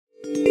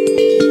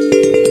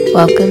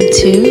Welcome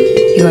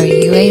to your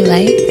UA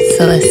Light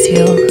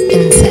Celestial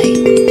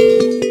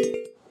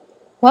Insight.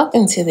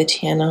 Welcome to the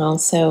channel.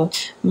 So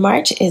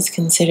March is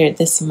considered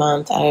this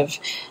month of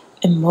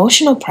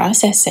emotional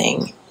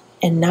processing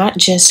and not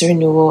just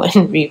renewal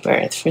and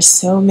rebirth for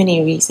so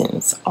many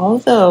reasons,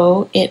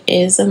 although it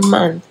is a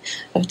month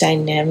of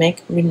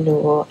dynamic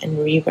renewal and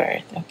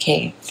rebirth,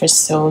 okay, for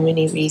so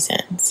many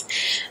reasons.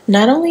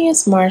 Not only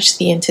is March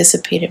the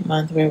anticipated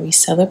month where we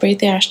celebrate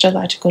the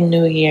astrological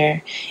new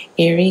year,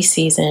 Aries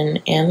season,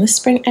 and the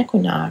spring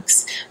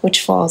equinox,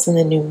 which falls in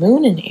the new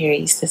moon in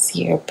Aries this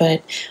year,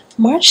 but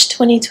March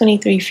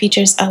 2023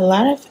 features a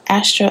lot of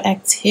astro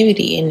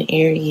activity in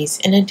Aries,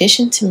 in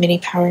addition to many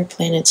power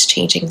planets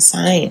changing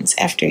signs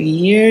after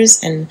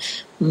years and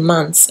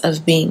months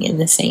of being in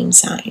the same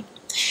sign.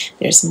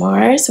 There's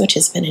Mars, which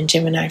has been in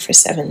Gemini for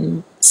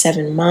seven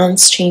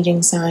months,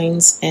 changing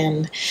signs,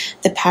 and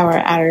the power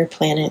outer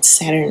planets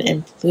Saturn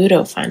and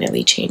Pluto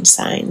finally changed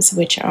signs,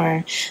 which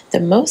are the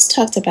most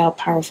talked about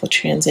powerful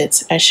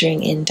transits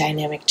ushering in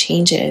dynamic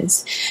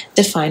changes,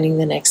 defining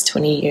the next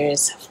 20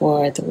 years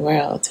for the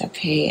world,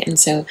 okay? And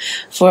so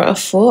for a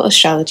full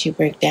astrology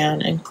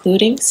breakdown,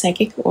 including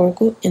psychic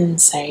oracle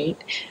insight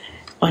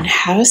on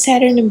how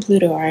Saturn and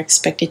Pluto are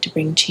expected to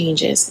bring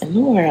changes in the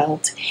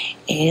world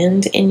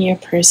and in your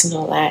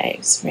personal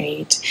lives,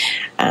 right?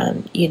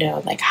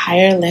 Like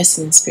higher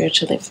lesson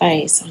spiritual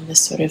advice on the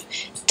sort of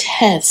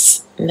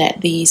tests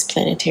that these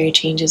planetary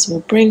changes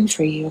will bring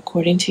for you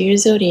according to your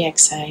zodiac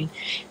sign.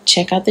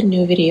 Check out the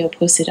new video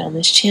posted on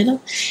this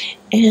channel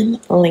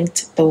and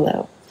linked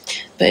below.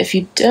 But if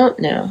you don't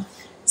know,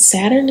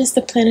 Saturn is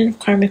the planet of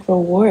karmic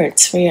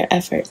rewards for your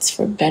efforts,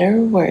 for better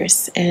or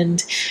worse,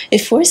 and it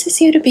forces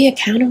you to be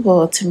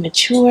accountable, to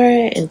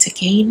mature, and to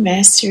gain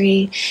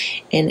mastery,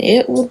 and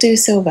it will do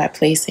so by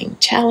placing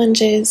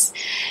challenges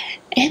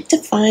and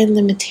define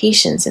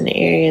limitations in the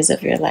areas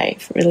of your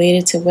life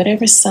related to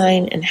whatever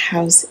sign and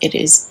house it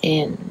is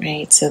in,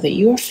 right? So that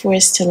you are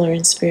forced to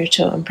learn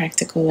spiritual and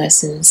practical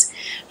lessons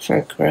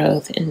for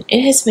growth. And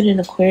it has been in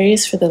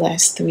Aquarius for the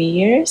last 3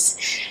 years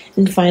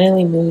and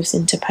finally moves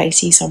into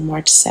Pisces on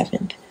March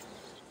 7th.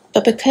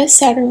 But because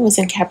Saturn was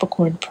in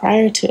Capricorn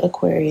prior to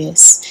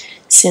Aquarius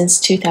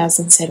since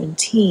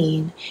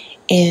 2017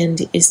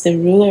 and is the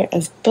ruler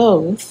of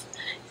both,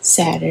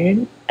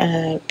 Saturn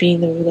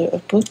being the ruler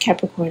of both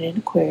Capricorn and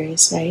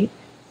Aquarius, right?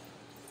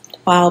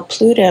 While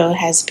Pluto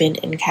has been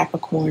in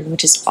Capricorn,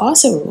 which is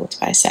also ruled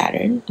by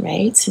Saturn,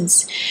 right?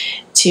 Since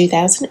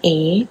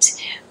 2008,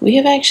 we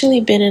have actually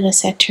been in a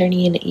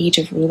Saturnian age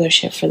of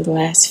rulership for the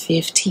last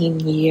 15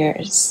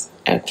 years,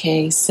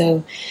 okay?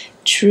 So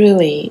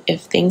truly,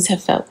 if things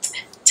have felt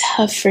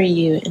tough for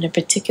you in a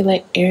particular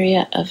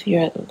area of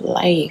your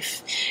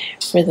life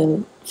for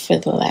the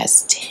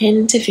last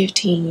 10 to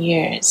 15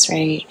 years,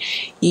 right?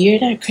 You're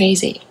not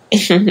crazy.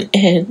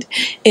 And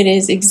it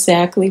is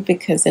exactly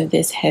because of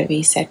this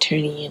heavy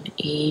Saturnian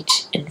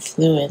age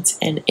influence.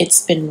 And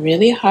it's been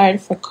really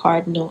hard for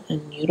cardinal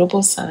and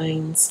mutable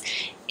signs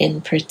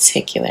in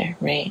particular,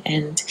 right?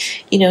 And,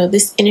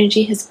 this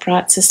energy has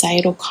brought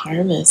societal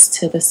karmas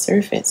to the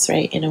surface,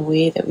 right? In a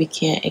way that we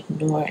can't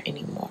ignore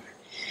anymore.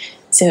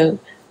 So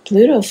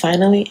Pluto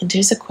finally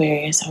enters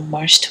Aquarius on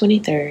March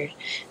 23rd,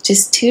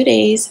 just 2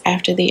 days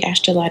after the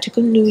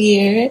astrological new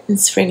year and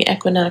spring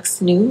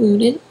equinox new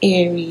moon in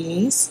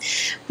Aries,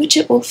 which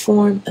it will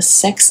form a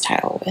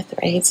sextile with,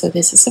 right? So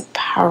this is a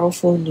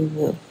powerful new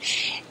moon.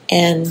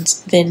 And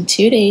then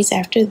 2 days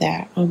after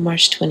that, on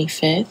March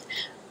 25th,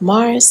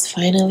 Mars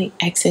finally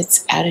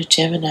exits out of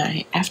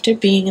Gemini after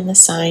being in the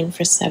sign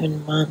for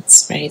 7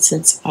 months, right?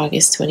 Since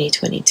August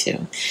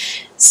 2022.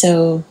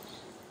 So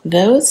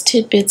those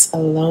tidbits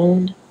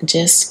alone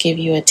just give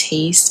you a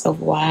taste of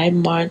why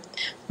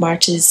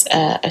March's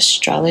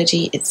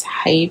astrology is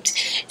hyped,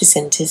 is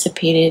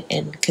anticipated,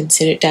 and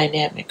considered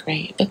dynamic,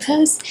 right?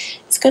 Because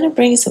it's going to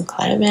bring some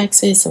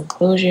climaxes, some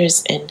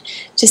closures, and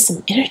just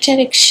some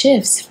energetic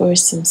shifts for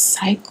some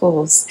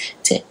cycles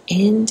to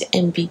end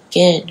and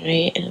begin,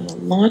 right? And it'll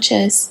launch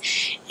us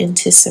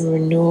into some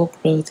renewal,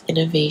 growth,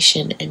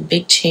 innovation, and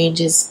big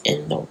changes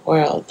in the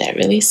world that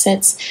really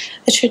sets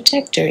a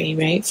trajectory,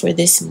 right, for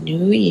this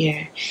new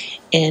year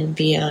and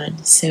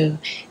beyond. So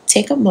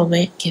take a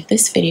moment, give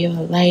this video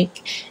a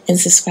like, and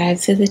subscribe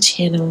to the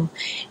channel.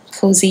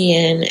 Cozy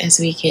in as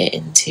we get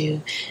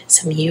into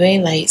some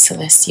UA Light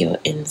Celestial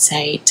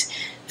Insight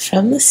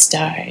from the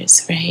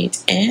stars, right?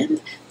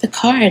 And the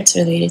cards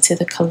related to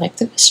the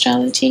collective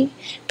astrology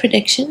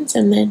predictions,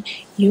 and then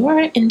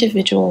your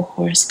individual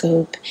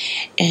horoscope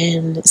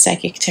and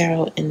psychic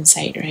tarot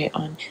insight, right,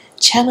 on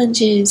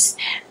challenges,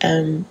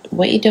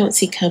 what you don't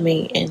see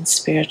coming, and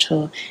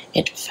spiritual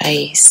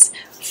advice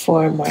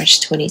for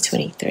March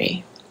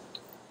 2023.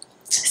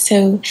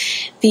 So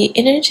the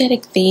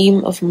energetic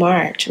theme of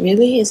March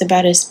really is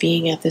about us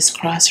being at this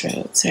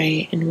crossroads,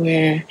 right? And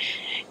where,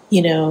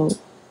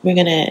 we're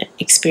going to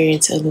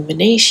experience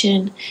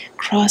illumination,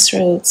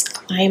 crossroads,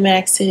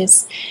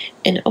 climaxes,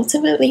 and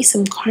ultimately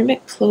some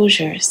karmic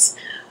closures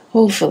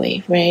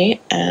hopefully,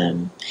 right?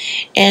 And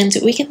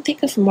we can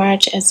think of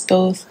March as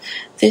both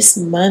this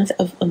month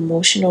of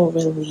emotional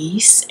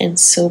release and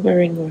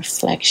sobering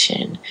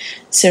reflection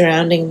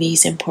surrounding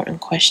these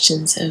important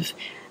questions of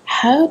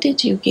how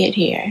did you get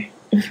here,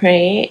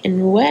 right?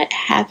 And what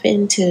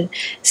happened to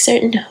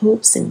certain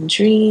hopes and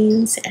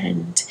dreams,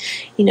 and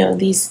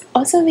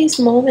these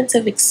moments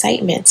of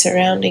excitement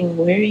surrounding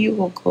where you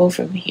will go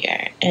from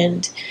here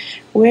and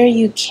where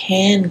you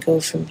can go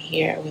from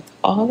here with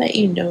all that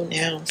you know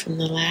now from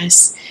the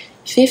last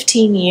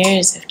 15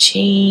 years of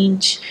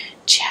change,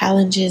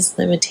 challenges,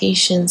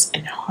 limitations,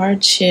 and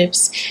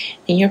hardships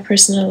in your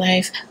personal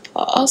life,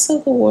 but also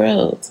the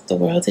world. The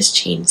world has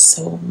changed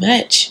so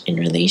much in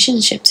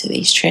relationship to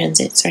these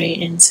transits, right?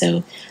 And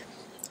so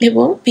it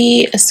won't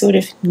be a sort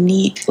of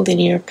neat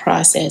linear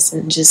process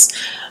and just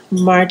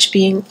March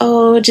being,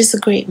 oh, just a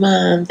great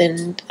month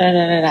and da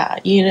da da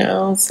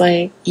da. It's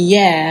like,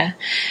 yeah.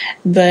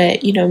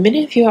 But,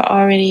 many of you are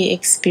already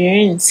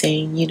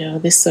experiencing,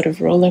 this sort of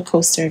roller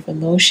coaster of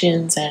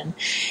emotions and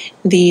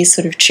these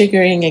sort of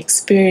triggering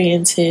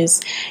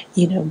experiences,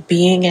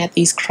 being at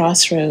these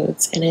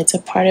crossroads. And it's a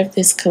part of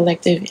this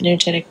collective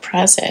energetic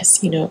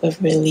process,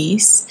 of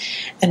release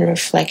and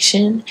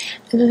reflection,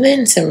 and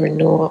then some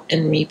renewal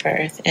and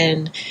rebirth.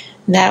 And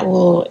that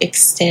will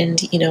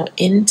extend,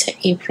 into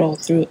April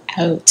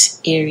throughout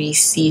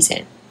Aries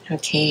season.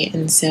 Okay,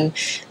 and so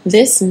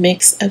this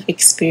mix of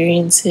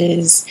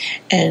experiences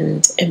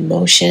and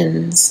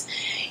emotions,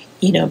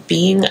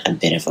 being a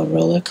bit of a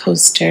roller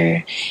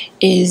coaster,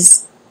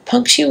 is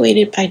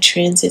punctuated by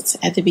transits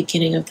at the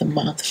beginning of the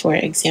month, for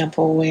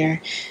example,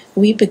 where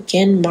we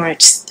begin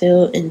March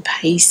still in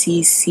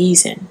Pisces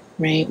season,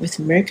 right, with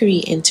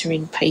Mercury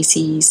entering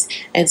Pisces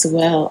as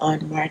well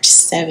on March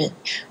 7th,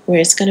 where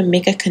it's going to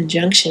make a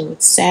conjunction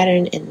with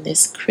Saturn in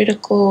this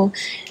critical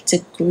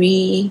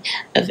degree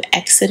of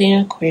exiting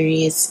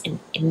Aquarius and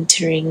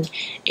entering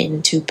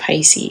into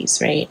Pisces,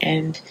 right?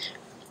 And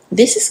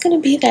this is going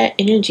to be that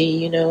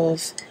energy,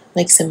 of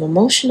like some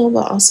emotional,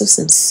 but also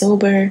some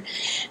sober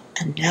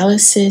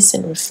analysis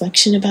and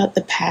reflection about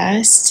the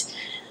past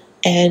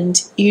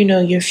and,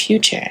 your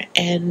future.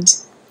 And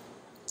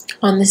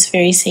on this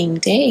very same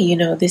day,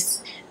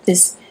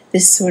 this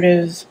sort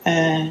of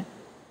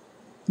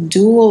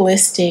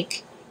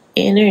dualistic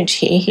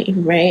energy,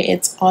 right?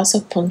 It's also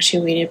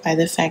punctuated by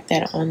the fact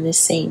that on this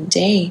same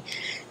day,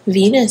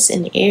 Venus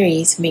in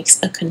Aries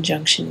makes a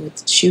conjunction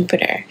with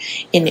Jupiter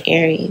in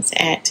Aries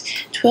at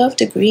 12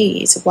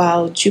 degrees,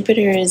 while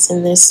Jupiter is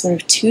in this sort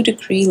of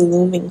 2-degree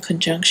looming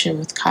conjunction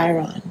with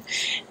Chiron,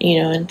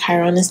 and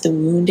Chiron is the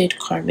wounded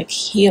karmic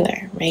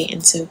healer, right?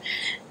 And so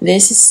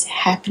this is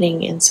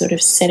happening and sort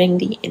of setting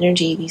the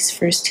energy these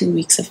first 2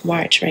 weeks of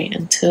March, right?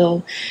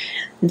 Until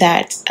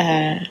that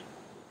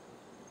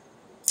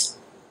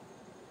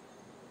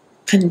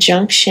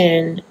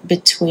conjunction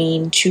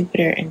between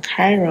Jupiter and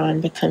Chiron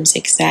becomes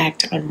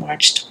exact on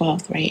March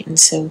 12th, right? And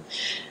so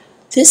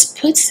this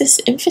puts this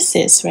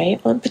emphasis, right,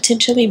 on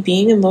potentially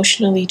being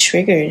emotionally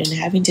triggered and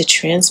having to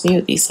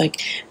transmute these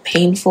like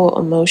painful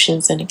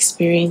emotions and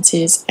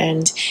experiences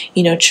and,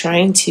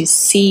 trying to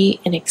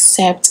see and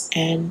accept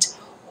and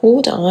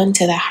hold on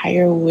to the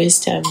higher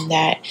wisdom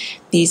that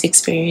these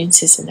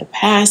experiences in the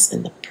past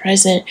and the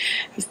present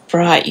have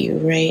brought you,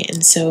 right?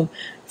 And so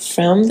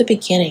from the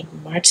beginning,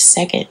 March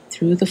 2nd,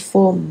 through the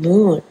full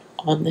moon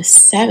on the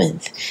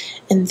 7th,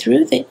 and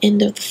through the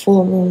end of the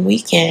full moon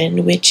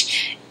weekend,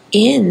 which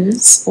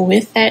ends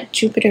with that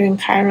Jupiter and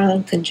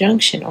Chiron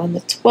conjunction on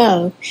the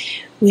 12th,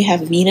 we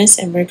have Venus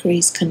and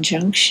Mercury's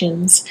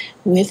conjunctions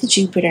with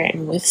Jupiter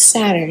and with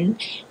Saturn,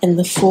 and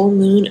the full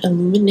moon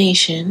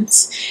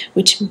illuminations,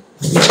 which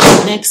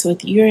connects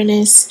with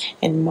Uranus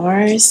and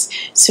Mars,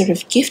 sort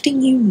of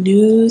gifting you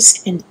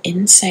news and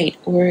insight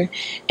or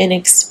an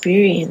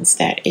experience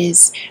that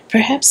is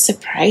perhaps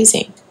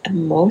surprising,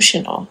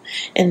 emotional,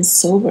 and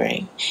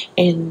sobering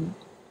in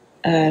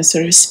a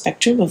sort of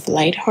spectrum of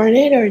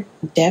lighthearted or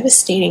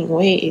devastating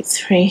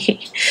ways,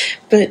 right?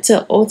 But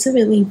to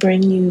ultimately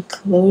bring you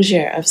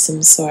closure of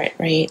some sort,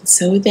 right?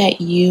 So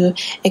that you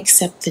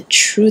accept the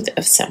truth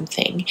of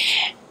something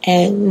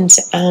and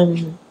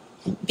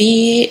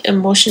be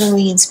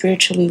emotionally and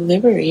spiritually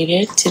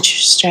liberated to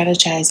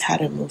strategize how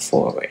to move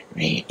forward,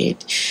 right?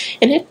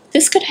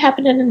 This could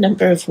happen in a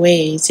number of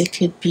ways. It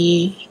could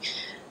be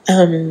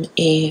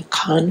a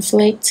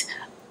conflict,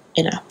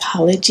 an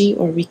apology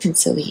or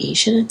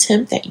reconciliation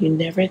attempt that you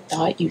never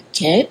thought you'd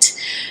get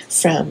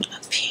from a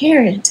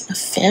parent, a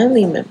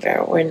family member,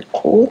 or an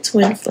old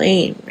twin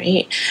flame,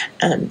 right?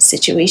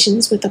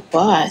 Situations with a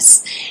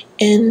boss,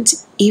 and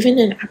even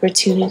an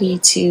opportunity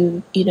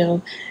to,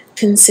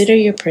 consider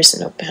your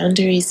personal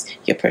boundaries,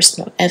 your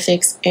personal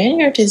ethics, and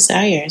your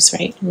desires,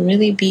 right? And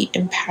really be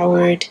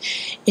empowered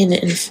in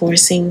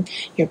enforcing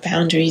your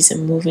boundaries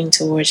and moving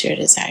towards your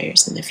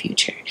desires in the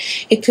future.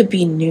 It could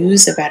be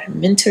news about a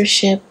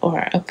mentorship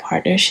or a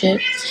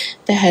partnership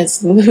that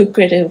has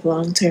lucrative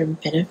long-term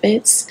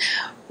benefits,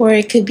 Or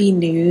it could be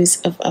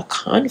news of a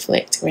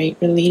conflict, right,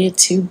 related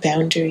to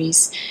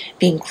boundaries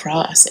being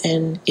crossed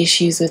and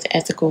issues with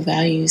ethical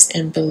values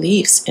and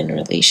beliefs in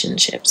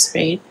relationships,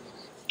 right?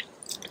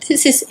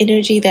 This is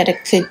energy that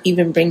it could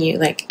even bring you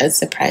like a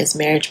surprise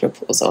marriage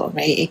proposal,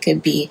 right? It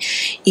could be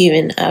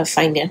even a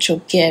financial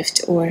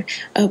gift or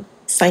a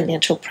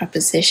financial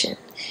proposition.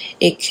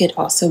 It could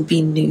also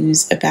be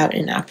news about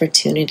an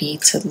opportunity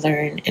to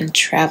learn and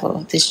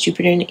travel. This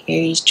Jupiter in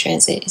Aries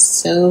transit is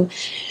so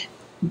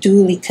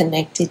duly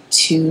connected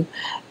to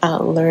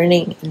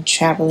learning and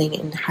traveling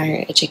in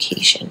higher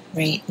education,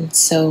 right? And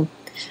so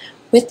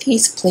with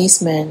these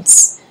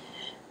placements,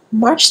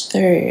 March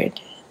 3rd,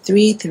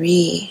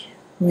 3-3,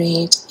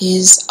 right,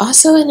 is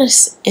also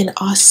an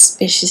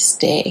auspicious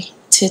day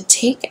to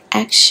take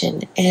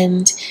action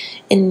and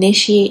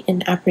initiate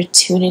an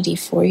opportunity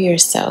for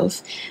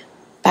yourself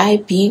by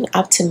being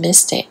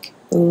optimistic,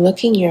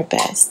 looking your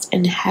best,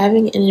 and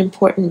having an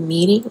important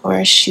meeting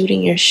or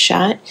shooting your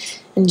shot,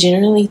 and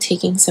generally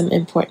taking some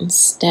important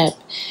step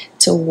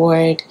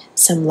toward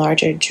some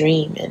larger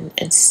dream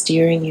and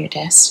steering your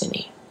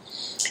destiny.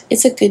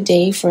 It's a good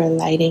day for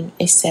lighting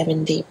a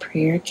 7-day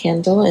prayer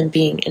candle and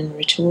being in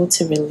ritual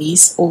to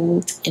release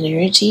old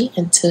energy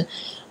and to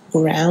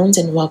ground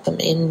and welcome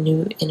in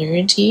new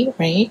energy,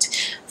 right?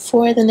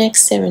 For the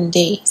next 7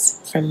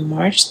 days, from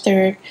March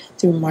 3rd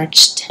through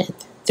March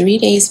 10th, 3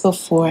 days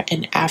before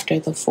and after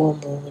the full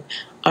moon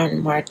on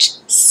March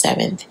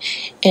 7th.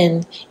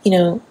 And,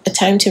 a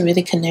time to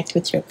really connect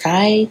with your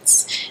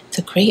guides,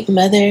 the Great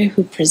Mother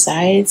who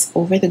presides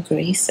over the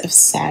grace of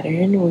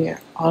Saturn. We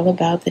are all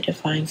about the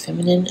Divine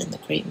Feminine and the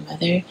Great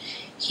Mother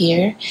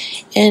here,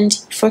 and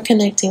for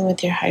connecting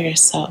with your higher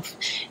self.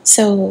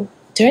 So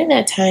during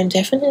that time,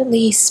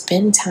 definitely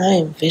spend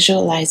time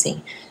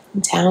visualizing,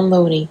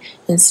 downloading,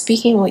 and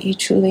speaking what you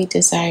truly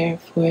desire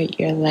for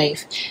your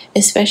life,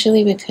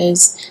 especially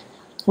because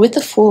with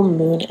the full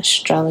moon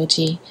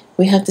astrology,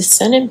 we have the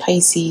Sun in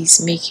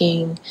Pisces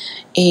making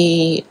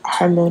a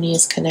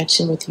harmonious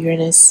connection with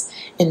Uranus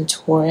and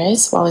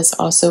Taurus, while it's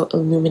also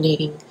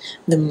illuminating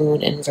the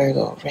moon in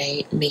Virgo,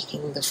 right?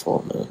 Making the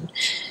full moon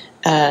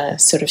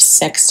sort of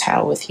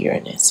sextile with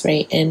Uranus,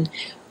 right? And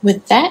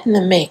with that in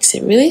the mix,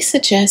 it really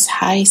suggests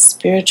high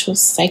spiritual,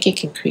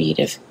 psychic, and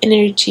creative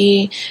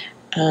energy,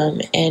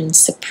 and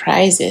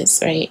surprises,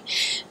 right?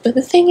 But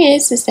the thing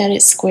is that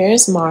it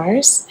squares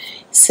Mars,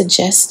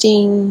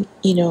 suggesting,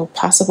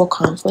 possible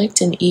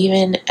conflict and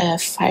even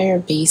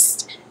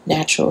fire-based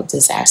natural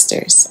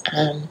disasters,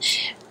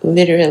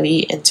 literally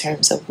in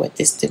terms of what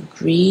this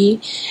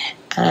degree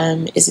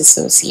is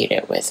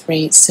associated with,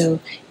 right? So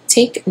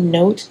take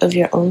note of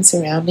your own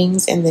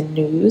surroundings and the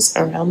news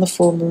around the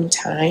full moon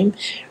time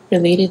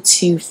related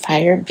to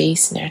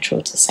fire-based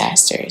natural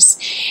disasters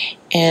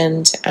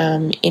and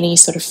any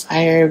sort of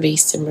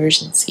fire-based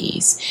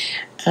emergencies.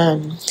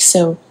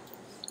 So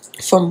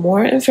for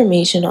more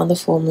information on the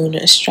full moon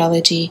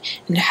astrology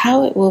and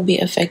how it will be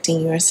affecting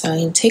your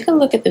sign, take a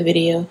look at the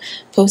video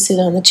posted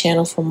on the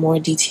channel for more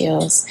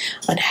details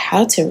on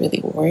how to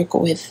really work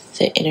with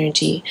the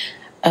energy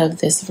of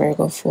this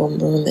Virgo full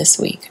moon this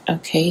week.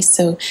 Okay,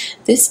 so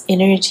this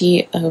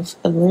energy of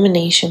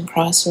illumination,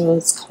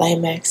 crossroads,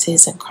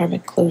 climaxes, and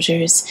karmic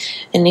closures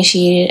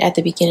initiated at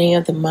the beginning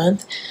of the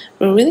month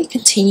will really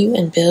continue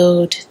and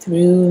build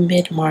through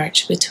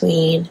mid-March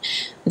between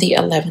the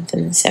 11th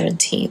and the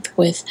 17th,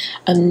 with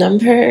a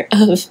number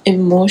of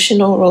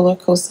emotional roller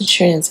coaster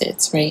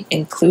transits, right,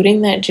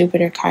 including that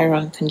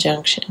Jupiter-Chiron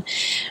conjunction,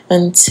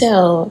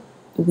 until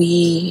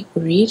we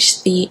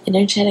reach the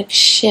energetic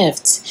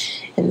shift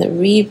and the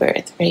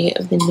rebirth, right,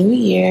 of the new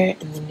year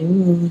and the new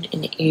moon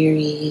in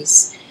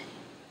Aries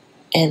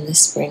and the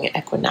spring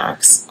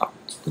equinox,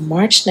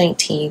 March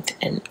 19th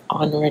and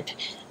onward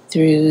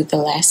through the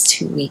last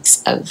 2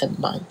 weeks of the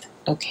month.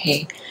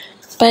 Okay,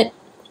 but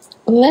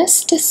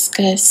let's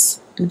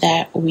discuss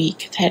that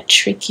week, that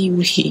tricky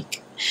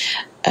week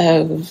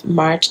of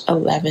March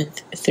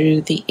 11th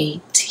through the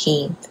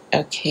 18th.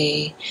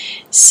 Okay,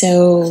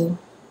 so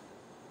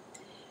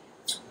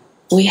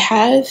we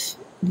have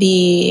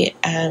the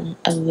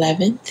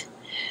 11th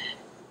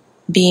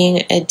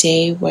being a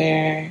day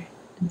where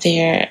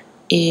there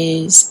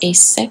is a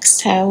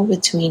sextile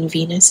between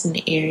Venus in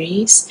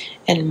Aries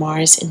and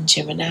Mars in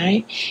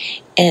Gemini,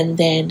 and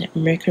then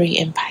Mercury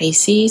in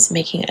Pisces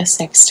making a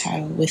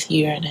sextile with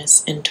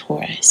Uranus in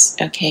Taurus.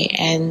 Okay,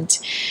 and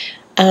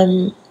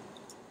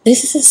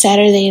this is a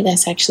Saturday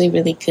that's actually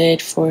really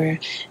good for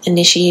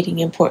initiating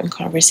important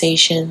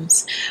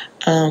conversations,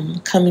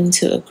 coming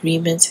to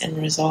agreements and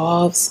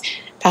resolves,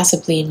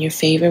 possibly in your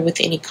favor with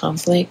any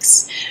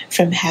conflicts,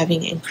 from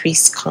having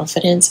increased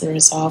confidence and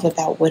resolve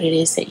about what it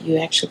is that you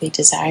actually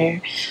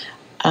desire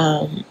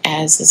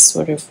as a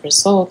sort of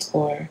result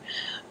or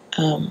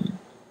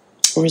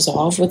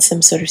resolve with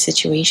some sort of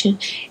situation.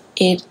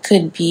 It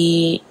could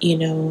be,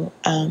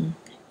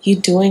 you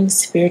doing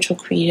spiritual,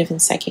 creative,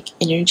 and psychic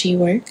energy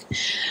work.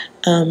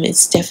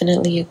 It's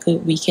definitely a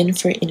good weekend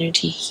for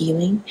energy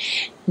healing,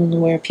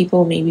 where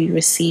people may be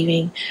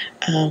receiving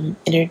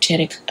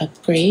energetic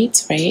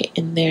upgrades, right,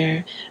 in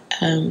their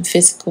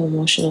physical,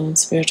 emotional, and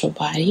spiritual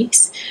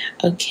bodies.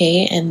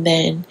 Okay, and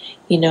then,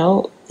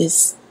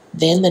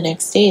 then the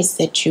next day is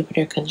that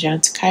Jupiter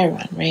conjunct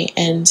Chiron, right?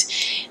 And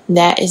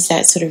that is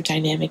that sort of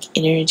dynamic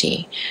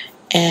energy.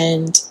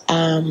 And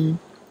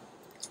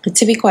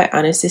to be quite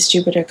honest, this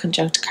Jupiter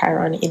conjunct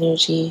Chiron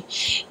energy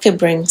could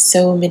bring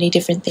so many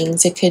different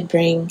things. It could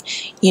bring,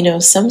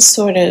 some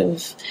sort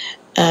of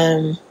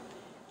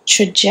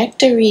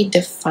trajectory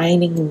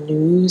defining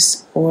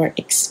news or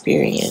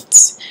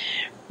experience,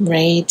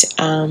 right?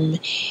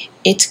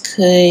 It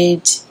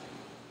could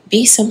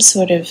be some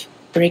sort of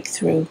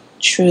breakthrough,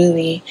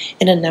 truly,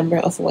 in a number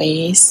of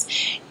ways.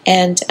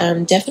 And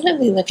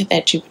definitely look at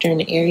that Jupiter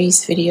in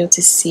Aries video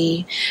to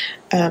see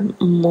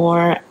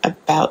more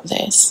about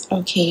this,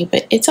 okay?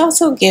 But it's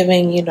also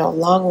giving,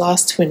 long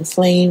lost twin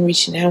flame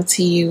reaching out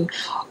to you.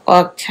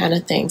 All kind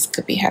of things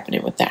could be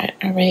happening with that,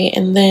 all right?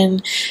 And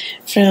then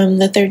from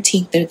the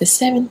 13th through the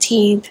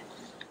 17th,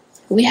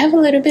 we have a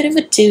little bit of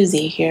a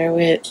doozy here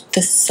with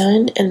the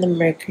Sun and the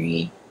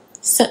Mercury.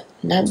 Sun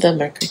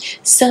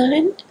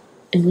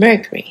and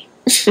Mercury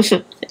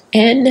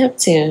and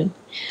Neptune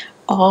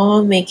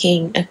all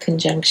making a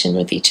conjunction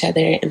with each other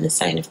in the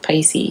sign of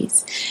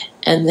Pisces,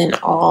 and then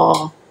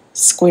all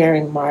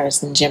squaring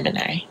Mars and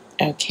Gemini.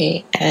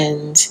 Okay,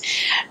 and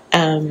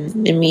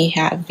we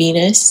have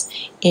Venus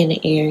in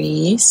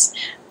Aries,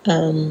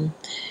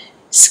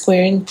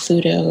 squaring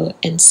Pluto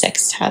and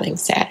sextiling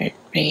Saturn,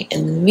 right?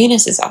 And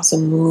Venus is also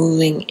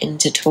moving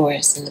into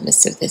Taurus in the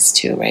midst of this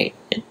too, right?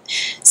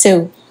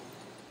 So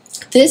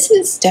this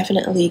is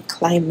definitely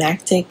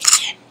climactic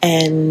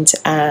and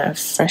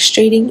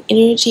frustrating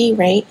energy,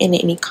 right? And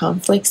any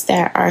conflicts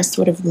that are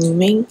sort of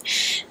looming,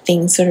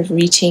 things sort of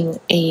reaching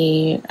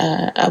a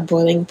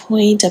boiling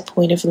point, a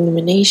point of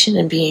illumination,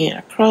 and being at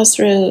a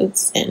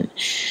crossroads and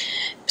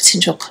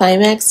potential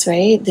climax,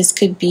 right? This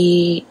could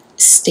be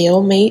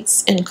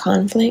stalemates and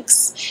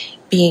conflicts,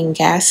 being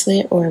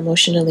gaslit or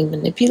emotionally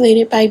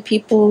manipulated by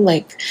people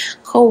like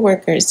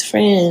co-workers,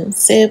 friends,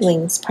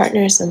 siblings,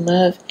 partners in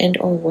love and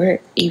or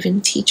work,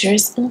 even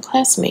teachers and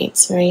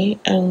classmates, right?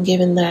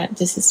 Given that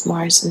this is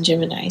Mars and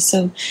Gemini.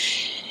 So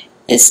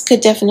this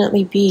could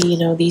definitely be,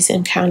 these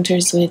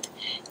encounters with,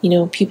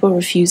 people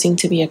refusing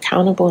to be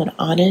accountable and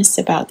honest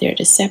about their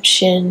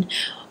deception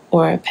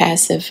or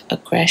passive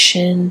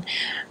aggression.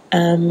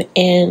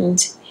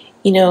 And,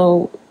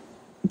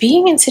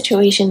 being in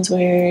situations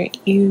where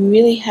you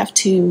really have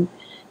to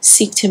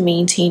seek to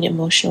maintain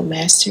emotional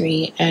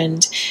mastery,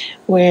 and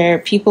where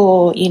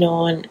people,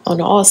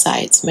 on all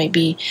sides might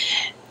be,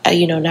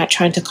 not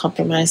trying to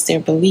compromise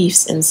their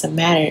beliefs in some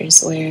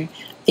matters, where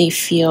they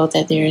feel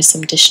that there is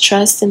some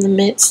distrust in the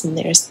midst and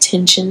there's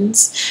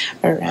tensions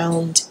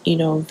around,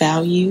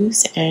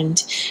 values.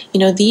 And,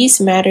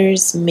 these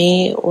matters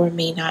may or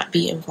may not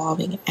be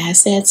involving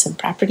assets and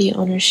property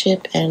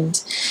ownership,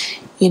 and,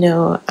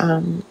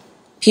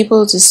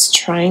 people just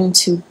trying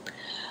to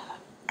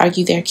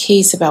argue their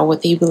case about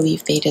what they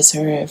believe they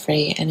deserve,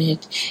 right? And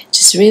it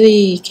just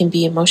really can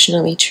be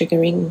emotionally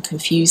triggering and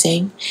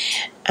confusing.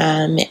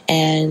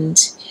 And,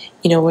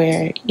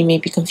 where you may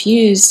be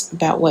confused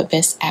about what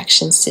best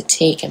actions to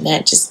take, and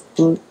that just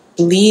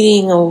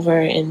bleeding over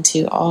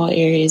into all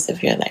areas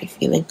of your life,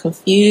 feeling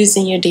confused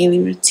in your daily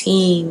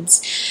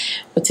routines,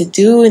 what to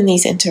do in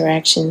these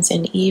interactions,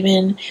 and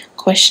even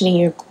questioning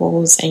your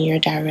goals and your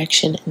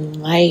direction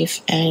in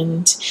life.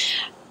 And,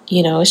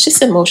 it's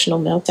just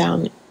emotional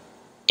meltdown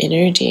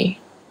energy.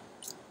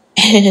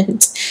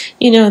 And,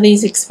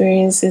 these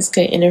experiences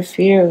could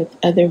interfere with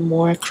other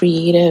more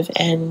creative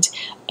and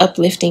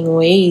uplifting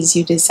ways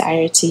you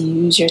desire to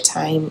use your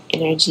time,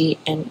 energy,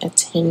 and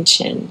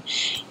attention,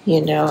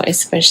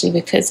 especially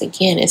because,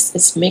 again, it's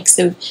this mix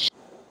of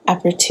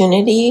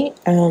opportunity,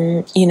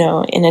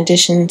 in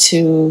addition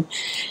to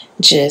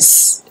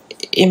just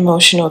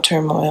emotional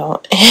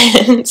turmoil.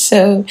 And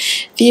so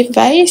the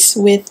advice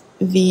with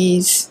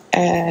these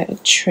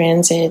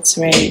transits,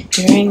 right,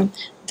 during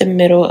the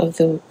middle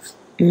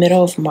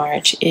of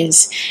March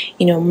is,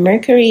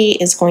 Mercury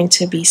is going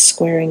to be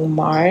squaring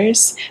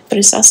Mars, but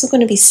it's also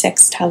going to be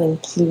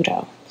sextiling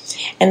Pluto.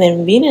 And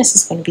then Venus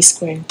is going to be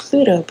squaring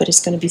Pluto, but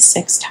it's going to be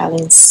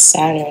sextiling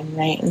Saturn,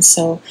 right? And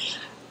so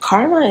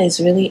karma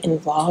is really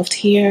involved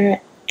here,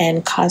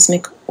 and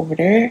cosmic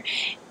order.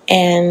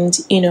 And,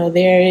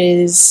 there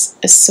is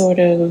a sort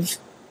of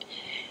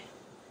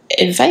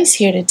advice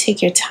here to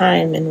take your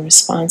time in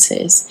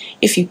responses.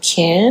 If you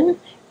can,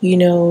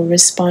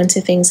 respond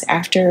to things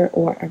after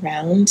or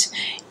around,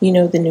 the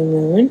new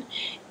moon,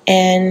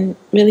 and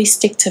really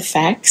stick to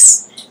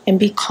facts and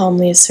be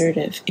calmly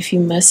assertive. If you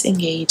must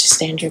engage,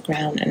 stand your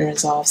ground and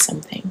resolve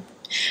something.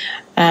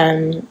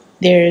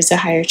 There's a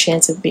higher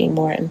chance of being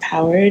more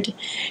empowered,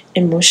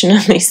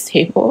 emotionally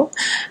stable,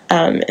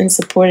 and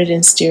supported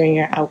in steering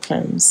your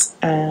outcomes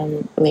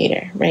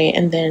later, right?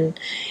 And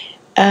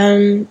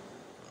then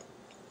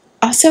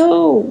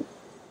also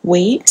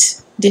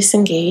wait,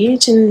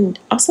 disengage, and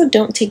also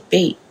don't take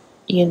bait,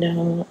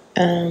 being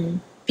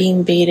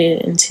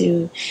baited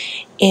into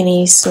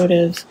any sort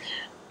of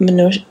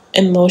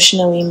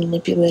emotionally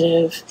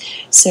manipulative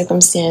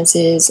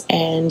circumstances,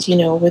 and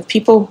with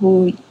people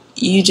who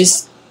you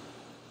just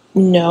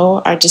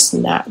are just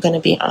not going to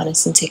be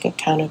honest and take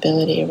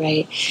accountability,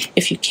 right?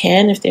 If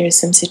there is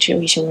some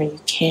situation where you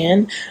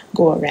can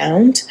go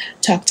around,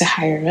 talk to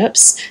higher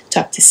ups,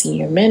 talk to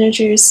senior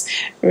managers,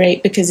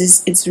 right? Because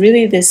it's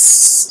really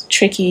this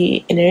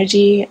tricky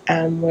energy,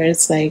 where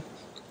it's like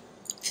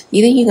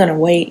either you're going to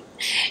wait,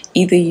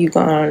 either you're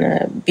going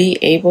to be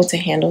able to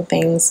handle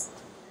things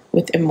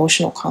with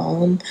emotional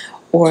calm,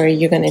 or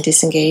you're going to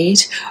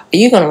disengage, or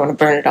you're going to want to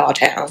burn it all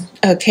down,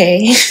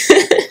 okay?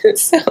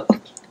 So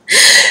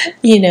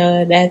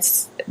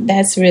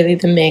that's really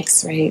the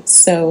mix, right?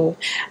 So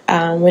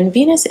when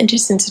Venus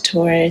enters into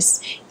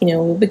Taurus,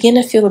 we'll begin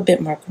to feel a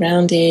bit more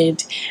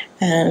grounded.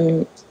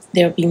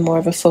 There'll be more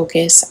of a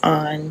focus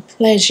on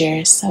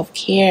pleasure,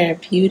 self-care,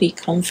 beauty,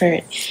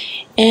 comfort,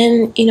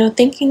 and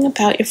thinking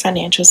about your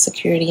financial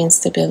security and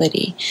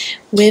stability.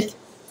 With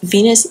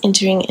Venus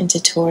entering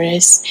into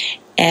Taurus,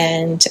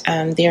 and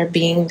there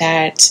being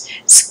that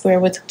square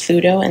with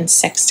Pluto and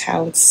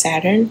sextile with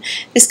Saturn,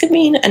 this could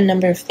mean a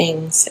number of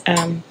things.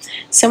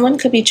 Someone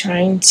could be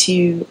trying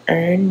to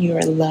earn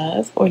your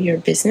love or your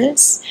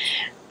business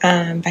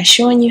by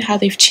showing you how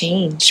they've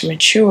changed,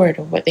 matured,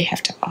 or what they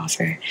have to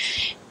offer.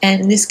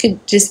 And this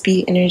could just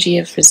be energy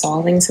of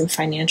resolving some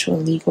financial,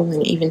 legal,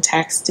 and even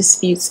tax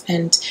disputes,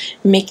 and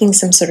making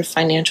some sort of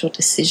financial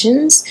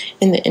decisions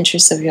in the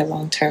interest of your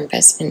long-term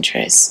best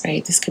interests,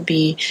 right? This could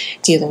be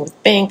dealing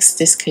with banks.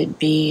 This could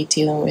be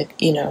dealing with,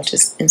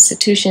 just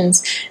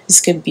institutions. This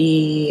could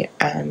be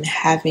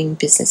having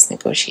business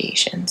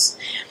negotiations,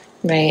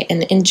 right?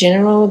 And in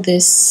general,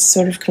 this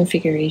sort of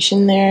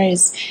configuration there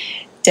is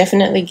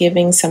definitely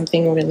giving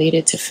something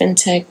related to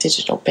fintech,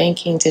 digital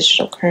banking,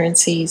 digital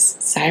currencies,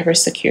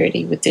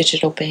 cybersecurity with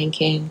digital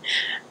banking.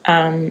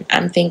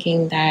 I'm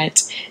thinking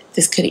that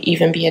this could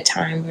even be a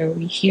time where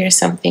we hear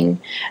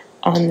something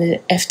on the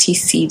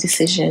FTC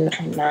decision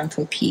on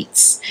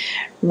non-competes,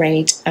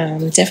 right?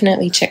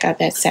 Definitely check out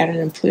that Saturn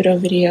and Pluto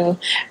video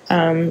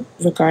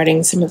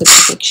regarding some of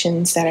the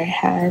predictions that I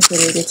had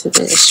related to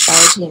the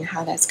astrology and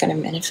how that's going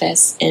to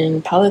manifest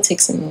in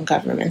politics and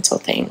governmental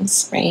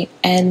things, right?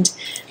 And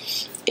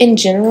in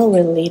general,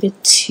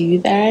 related to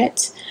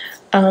that,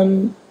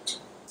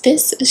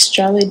 this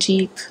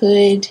astrology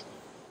could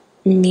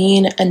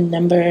mean a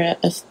number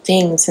of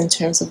things in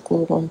terms of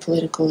global and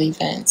political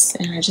events,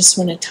 and I just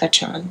want to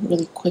touch on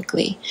really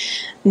quickly.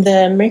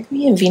 The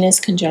Mercury and Venus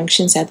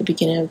conjunctions at the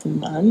beginning of the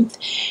month,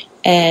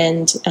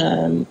 and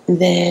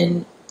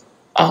then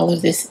all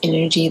of this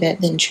energy that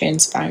then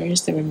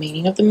transpires the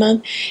remaining of the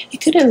month,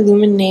 it could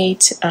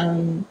illuminate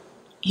a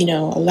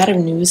lot of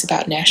news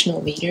about national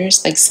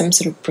leaders, like some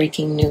sort of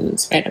breaking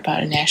news, right,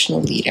 about a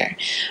national leader.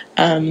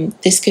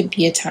 This could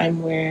be a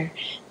time where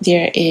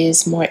there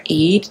is more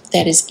aid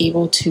that is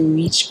able to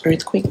reach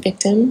earthquake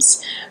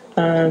victims.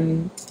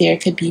 There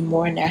could be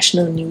more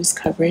national news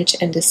coverage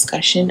and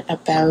discussion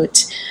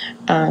about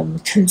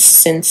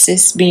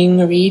consensus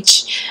being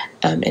reached,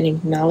 an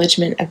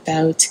acknowledgement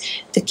about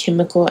the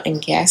chemical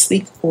and gas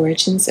leak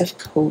origins of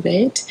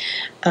COVID.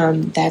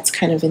 That's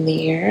kind of in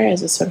the air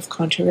as a sort of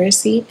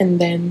controversy. And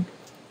then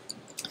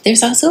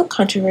there's also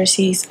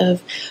controversies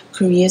of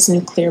Korea's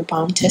nuclear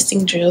bomb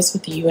testing drills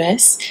with the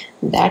U.S.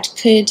 That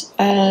could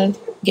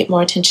get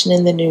more attention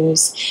in the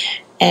news.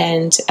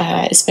 And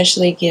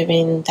especially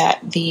given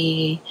that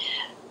the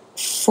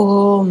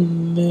full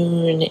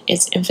moon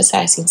is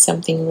emphasizing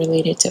something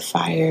related to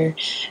fire,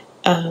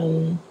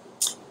 and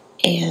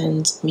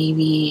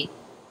maybe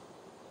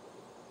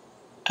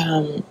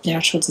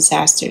natural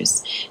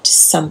disasters,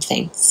 just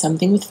something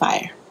with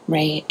fire,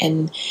 right?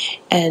 And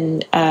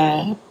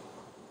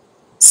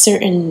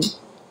certain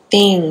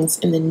things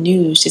in the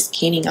news just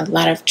gaining a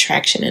lot of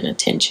traction and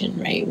attention,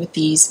 right? With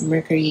these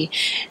Mercury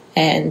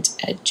and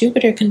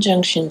Jupiter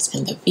conjunctions,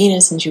 and the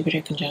Venus and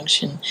Jupiter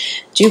conjunction,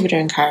 Jupiter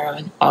and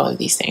Chiron, all of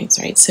these things,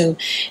 right? So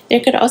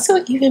there could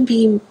also even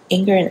be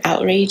anger and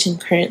outrage in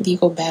current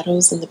legal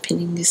battles and the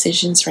pending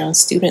decisions around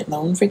student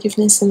loan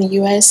forgiveness in the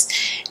U.S.,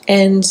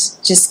 and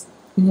just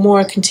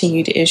more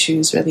continued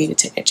issues related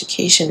to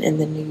education in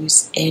the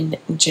news in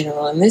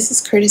general. And this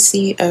is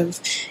courtesy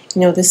of,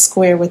 the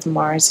square with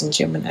Mars and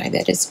Gemini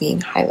that is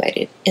being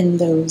highlighted in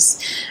those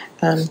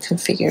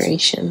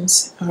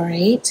configurations. All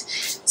right,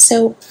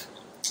 so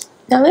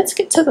now let's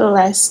get to the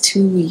last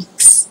 2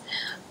 weeks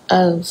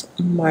of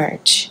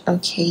March.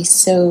 Okay,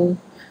 so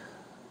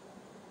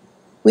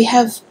we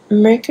have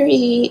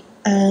Mercury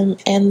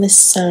and the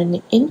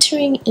Sun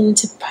entering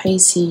into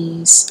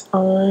Pisces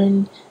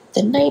on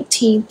the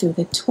 19th through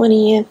the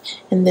 20th,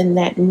 and then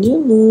that new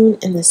moon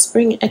and the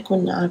spring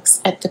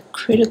equinox at the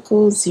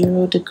critical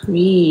 0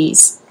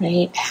 degrees,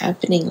 right,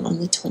 happening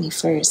on the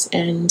 21st.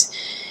 And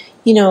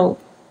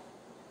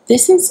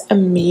this is a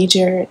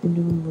major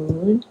new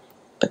moon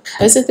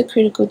because of the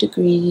critical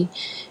degree.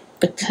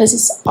 because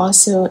it's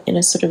also in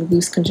a sort of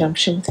loose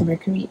conjunction with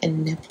Mercury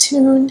and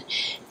Neptune,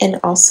 and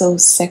also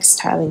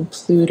sextiling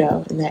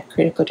Pluto in that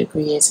critical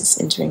degree as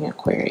it's entering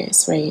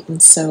Aquarius, right?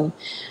 And so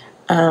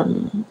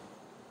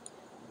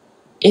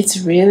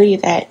it's really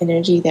that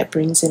energy that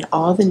brings in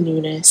all the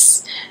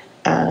newness.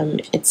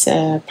 It's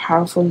a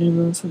powerful new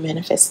moon for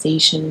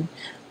manifestation,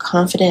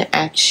 confident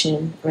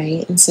action,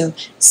 right? And so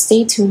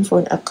stay tuned for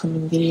an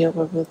upcoming video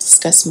where we'll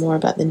discuss more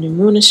about the new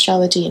moon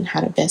astrology and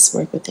how to best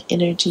work with the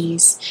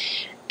energies,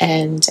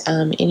 and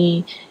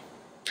any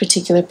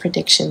particular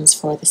predictions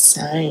for the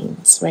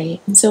signs,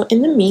 right? And so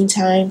in the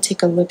meantime,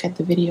 take a look at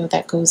the video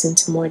that goes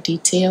into more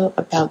detail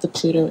about the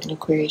Pluto and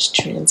Aquarius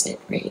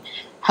transit, right?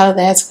 How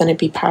that's going to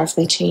be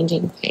powerfully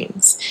changing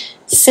things,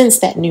 since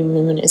that new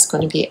moon is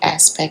going to be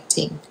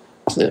aspecting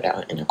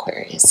Pluto in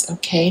Aquarius,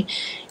 okay?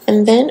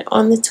 And then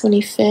on the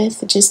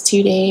 25th, just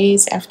 2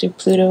 days after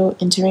Pluto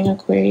entering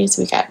Aquarius,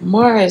 we got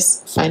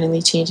Mars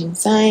finally changing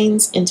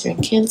signs,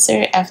 entering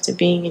Cancer after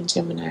being in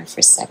Gemini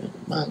for 7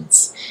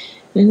 months.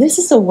 And this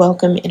is a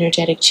welcome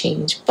energetic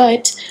change,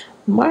 but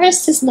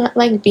Mars does not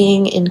like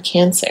being in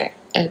Cancer,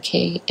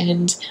 okay?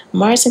 And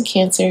Mars in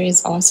Cancer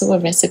is also a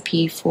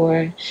recipe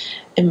for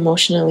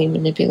emotionally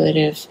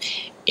manipulative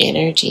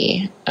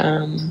energy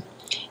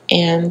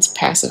and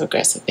passive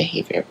aggressive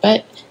behavior.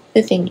 But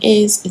the thing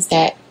is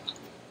that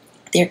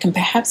there can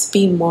perhaps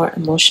be more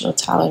emotional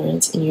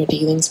tolerance in your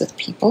dealings with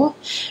people,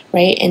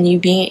 right? And you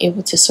being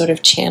able to sort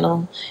of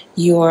channel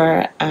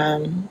your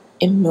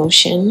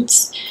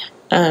emotions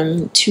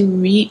to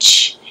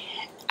reach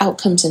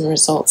outcomes and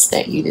results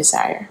that you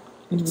desire,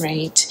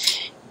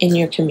 right, in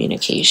your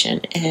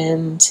communication.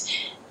 And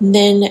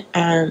then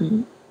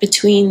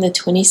between the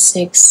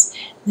 26th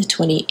and the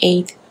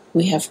 28th,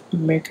 we have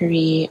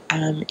Mercury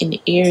in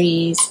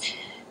Aries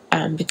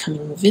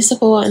becoming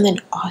visible, and then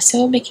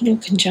also making a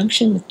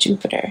conjunction with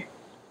Jupiter.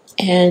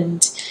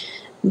 And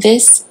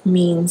this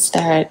means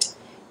that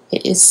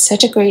it is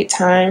such a great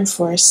time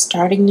for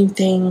starting new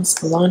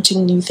things,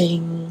 launching new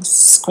things.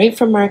 It's great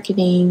for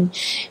marketing.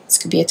 This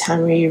could be a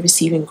time where you're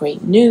receiving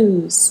great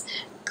news,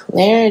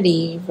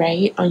 clarity,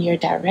 right, on your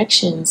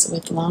directions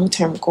with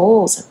long-term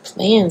goals and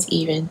plans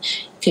even.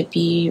 You could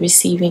be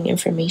receiving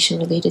information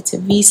related to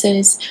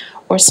visas,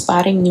 or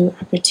spotting new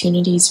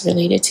opportunities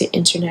related to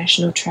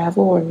international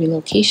travel or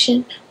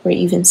relocation, or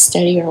even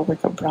study or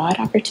work abroad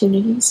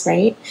opportunities,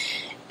 right?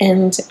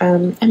 And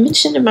I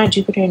mentioned in my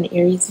Jupiter and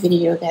Aries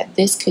video that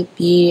this could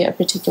be a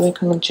particular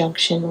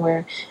conjunction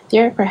where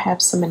there are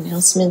perhaps some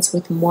announcements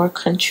with more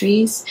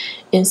countries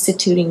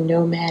instituting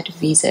nomad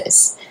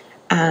visas.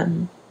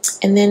 And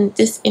then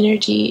this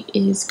energy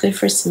is good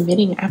for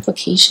submitting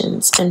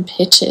applications and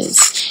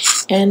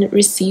pitches, and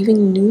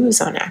receiving news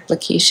on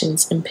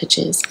applications and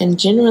pitches, and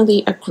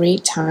generally a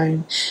great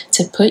time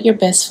to put your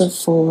best foot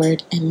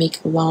forward and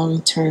make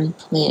long-term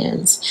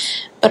plans,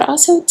 but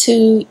also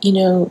to,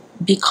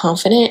 be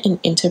confident and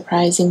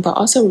enterprising, but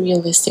also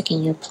realistic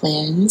in your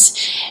plans,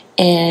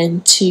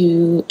 and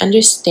to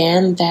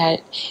understand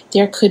that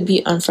there could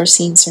be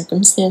unforeseen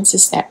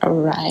circumstances that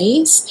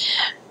arise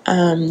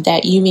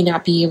that you may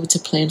not be able to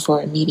plan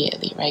for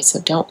immediately, right?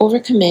 So don't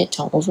overcommit,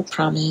 don't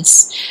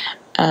overpromise.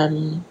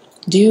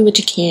 Do what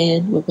you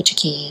can with what you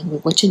can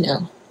with what you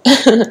know.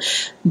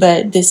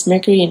 But this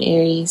Mercury in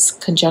Aries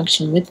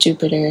conjunction with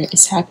Jupiter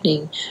is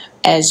happening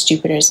as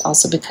Jupiter is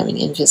also becoming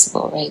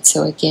invisible, right?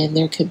 So again,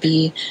 there could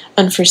be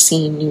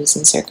unforeseen news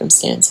and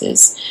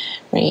circumstances,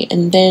 right?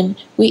 And then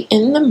we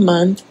end the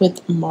month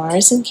with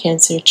Mars in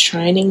Cancer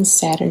trining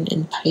Saturn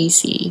in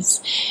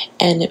Pisces,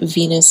 and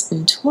Venus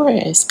in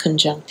Taurus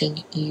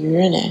conjuncting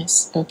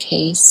Uranus,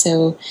 okay?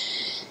 So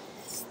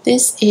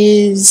this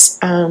is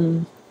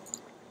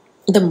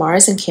the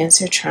Mars in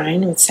Cancer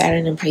trine with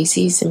Saturn and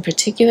Pisces in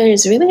particular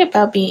is really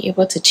about being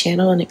able to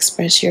channel and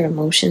express your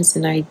emotions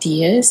and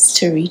ideas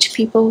to reach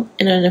people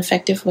in an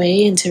effective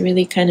way, and to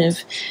really kind of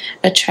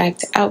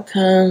attract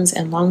outcomes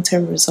and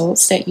long-term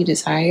results that you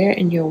desire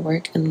in your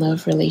work and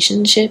love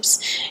relationships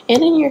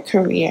and in your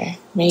career,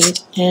 right?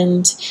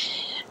 And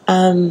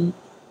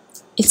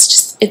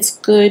it's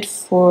good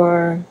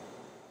for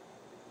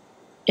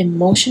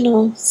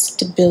emotional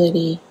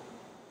stability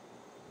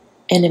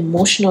and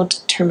emotional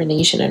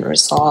determination and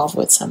resolve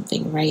with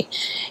something, right?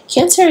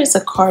 Cancer is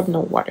a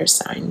cardinal water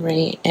sign,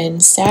 right?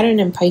 And Saturn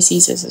in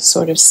Pisces is a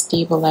sort of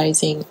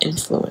stabilizing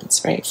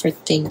influence, right? For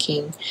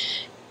thinking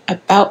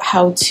about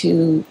how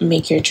to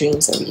make your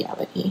dreams a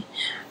reality,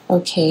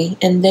 okay?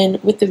 And then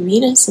with the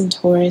Venus in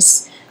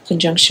Taurus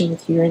conjunction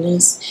with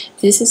Uranus,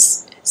 this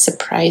is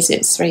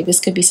surprises, right?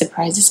 This could be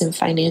surprises in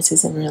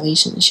finances and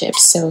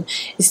relationships. So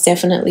it's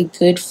definitely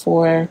good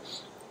for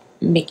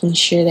making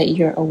sure that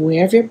you're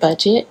aware of your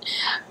budget.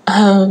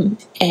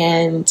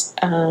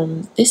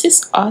 This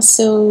is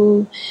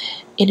also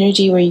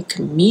energy where you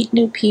can meet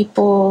new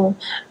people,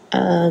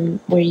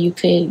 where you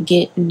could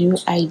get new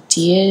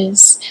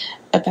ideas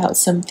about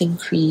something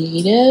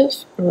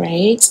creative,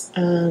 right?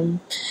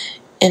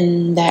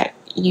 And that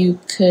you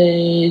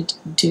could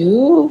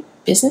do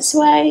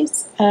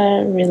business-wise,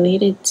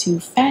 related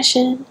to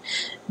fashion,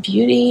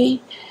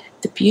 beauty,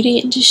 the beauty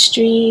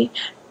industry,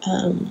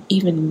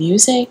 even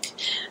music,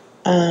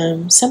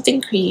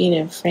 something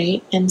creative,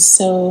 right? And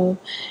so,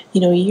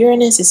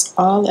 Uranus is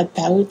all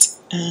about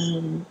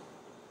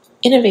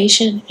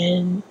innovation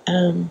and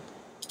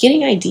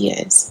getting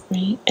ideas,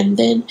 right? And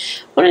then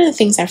one of the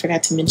things I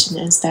forgot to mention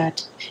is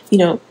that,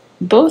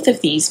 both of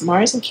these,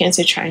 Mars in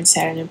Cancer trine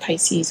Saturn in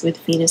Pisces with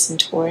Venus in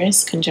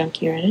Taurus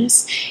conjunct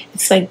Uranus,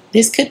 it's like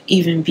this could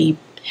even be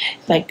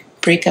like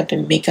breakup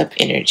and makeup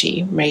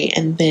energy, right?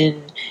 And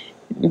then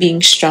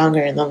being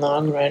stronger in the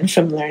long run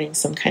from learning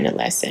some kind of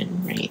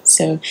lesson, right?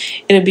 So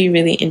it'll be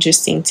really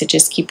interesting to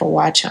just keep a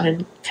watch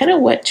on kind of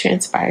what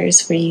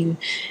transpires for you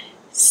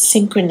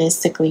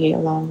synchronistically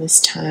along this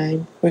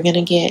time. We're going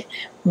to get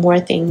more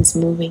things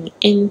moving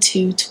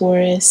into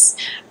Taurus,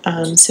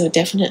 so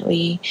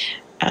definitely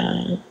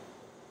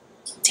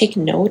take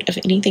note of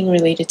anything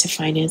related to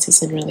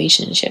finances and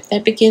relationship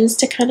that begins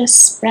to kind of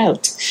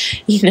sprout,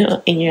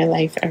 in your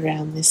life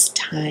around this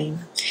time.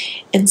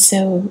 And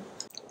so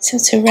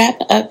to wrap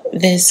up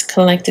this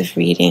collective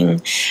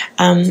reading,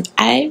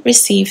 I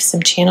received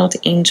some channeled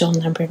angel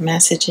number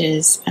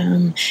messages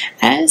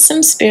as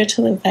some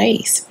spiritual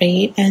advice,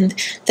 right? And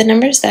the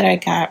numbers that I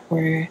got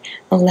were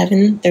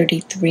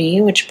 1133,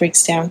 which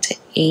breaks down to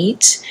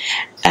 8,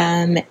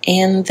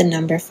 and the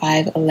number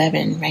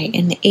 511, right?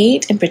 And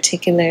 8 in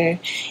particular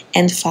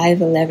and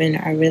 511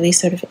 are really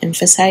sort of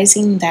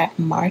emphasizing that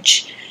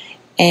March,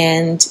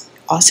 and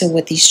also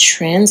what these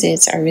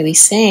transits are really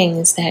saying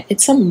is that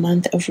it's a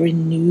month of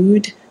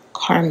renewed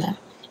karma,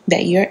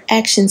 that your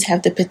actions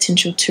have the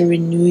potential to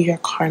renew your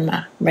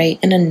karma, right,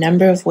 in a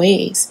number of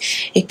ways.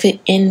 It could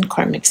end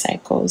karmic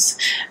cycles,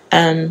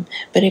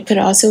 but it could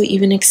also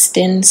even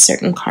extend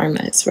certain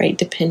karmas, right,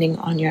 depending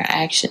on your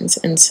actions.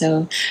 And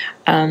so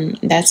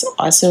that's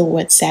also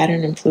what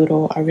Saturn and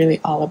Pluto are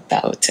really all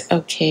about,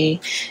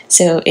 okay?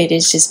 So it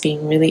is just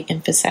being really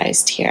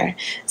emphasized here.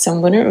 So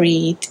I'm going to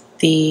read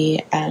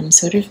the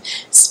sort of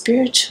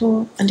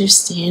spiritual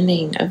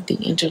understanding of the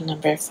angel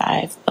number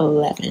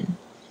 511.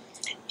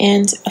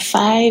 And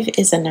 5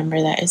 is a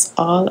number that is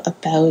all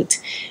about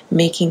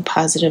making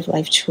positive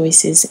life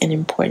choices and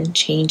important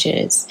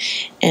changes,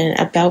 and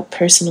about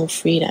personal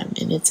freedom.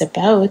 And it's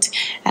about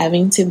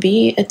having to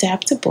be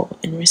adaptable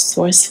and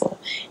resourceful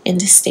and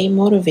to stay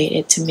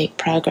motivated to make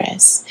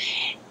progress.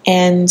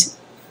 And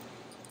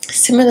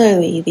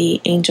similarly,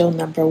 the angel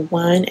number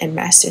 1 and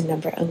master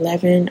number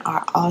 11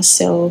 are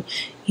also,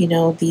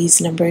 these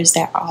numbers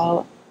that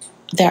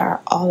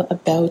are all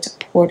about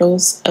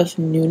portals of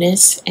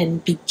newness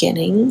and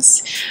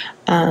beginnings,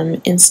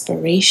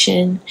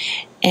 inspiration,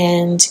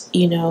 and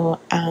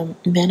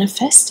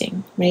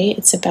manifesting, right?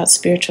 It's about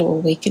spiritual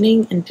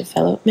awakening and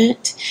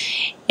development,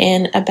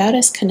 and about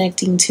us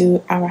connecting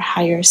to our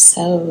higher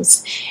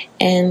selves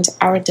and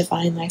our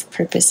divine life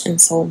purpose and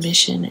soul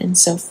mission. And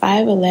so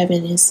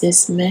 511 is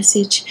this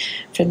message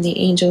from the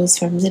angels,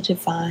 from the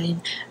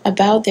divine,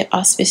 about the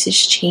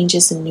auspicious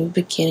changes and new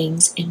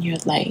beginnings in your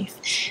life.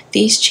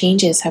 These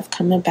changes have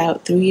come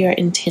about through your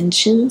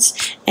intentions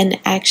and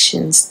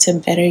actions to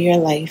better your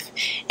life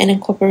and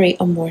incorporate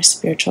a more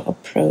spiritual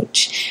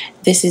approach.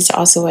 This is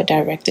also a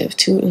directive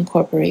to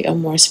incorporate a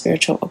more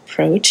spiritual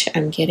approach,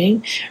 I'm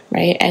getting,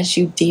 right, as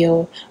you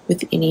deal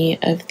with any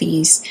of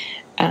these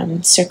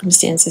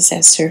circumstances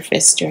that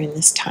surface during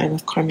this time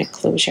of karmic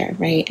closure,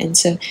 right? And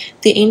so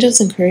the angels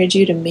encourage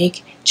you to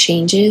make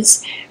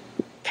changes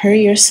per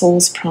your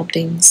soul's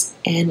promptings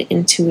and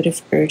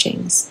intuitive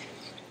urgings.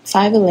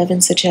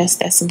 511 suggests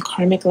that some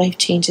karmic life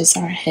changes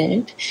are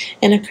ahead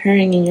and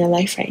occurring in your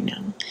life right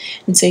now.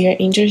 And so your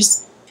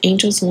angels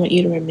want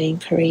you to remain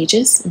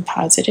courageous and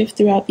positive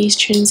throughout these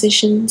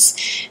transitions.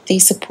 They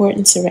support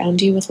and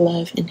surround you with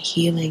love and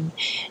healing.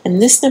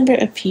 And this number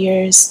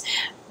appears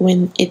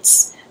when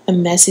it's a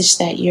message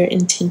that your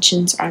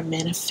intentions are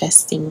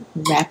manifesting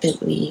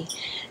rapidly,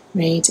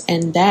 right?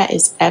 And that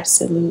is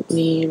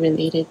absolutely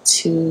related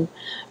to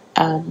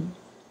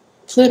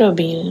Pluto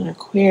being in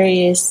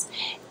Aquarius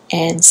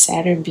and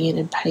Saturn being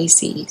in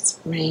Pisces,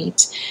 right?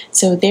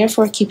 So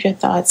therefore, keep your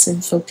thoughts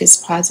and focus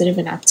positive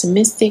and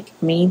optimistic.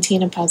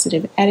 Maintain a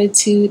positive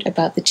attitude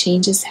about the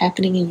changes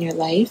happening in your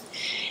life.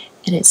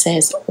 And it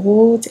says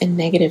old and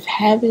negative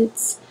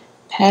habits,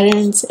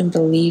 patterns, and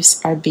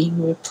beliefs are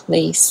being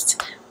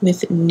replaced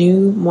with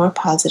new, more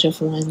positive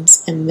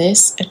ones. And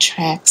this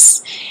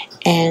attracts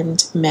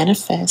and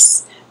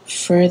manifests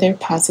further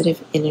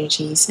positive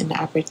energies and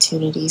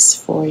opportunities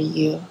for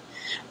you.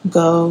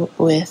 Go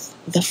with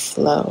the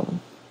flow.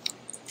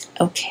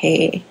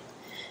 Okay,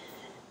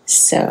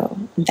 so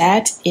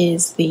that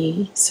is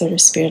the sort of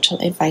spiritual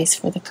advice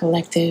for the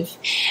collective,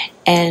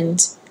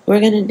 and we're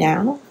going to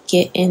now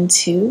get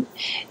into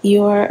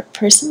your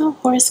personal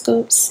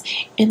horoscopes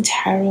and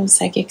tarot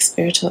psychic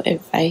spiritual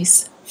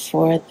advice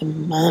for the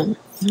month.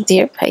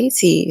 Dear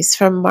Pisces,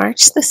 from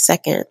March the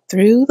 2nd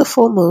through the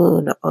full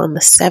moon on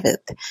the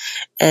 7th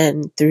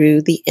and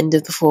through the end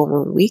of the full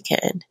moon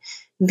weekend,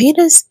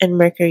 Venus and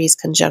Mercury's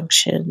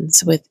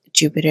conjunctions with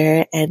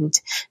Jupiter and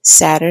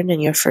Saturn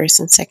in your first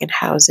and second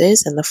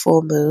houses, and the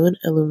full moon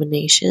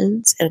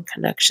illuminations and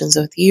connections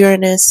with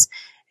Uranus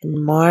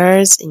and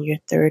Mars in your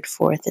third,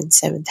 fourth, and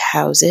seventh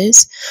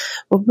houses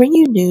will bring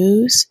you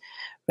news,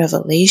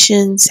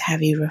 revelations,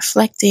 have you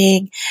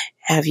reflecting,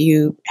 have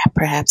you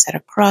perhaps at a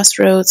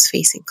crossroads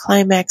facing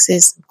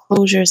climaxes and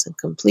closures and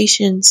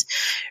completions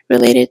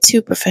related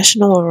to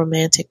professional or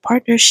romantic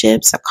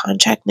partnerships, a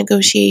contract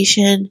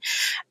negotiation,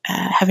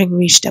 having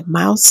reached a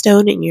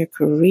milestone in your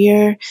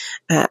career,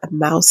 a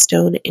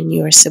milestone in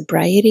your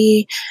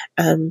sobriety,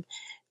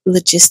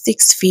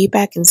 logistics,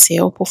 feedback, and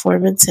sale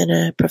performance in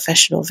a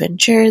professional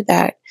venture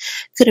that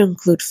could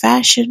include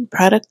fashion,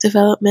 product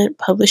development,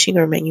 publishing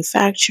or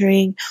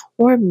manufacturing,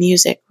 or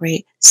music,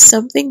 right?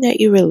 Something that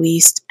you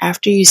released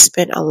after you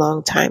spent a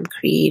long time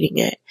creating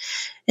it.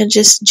 And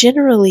just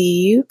generally,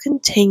 you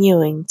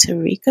continuing to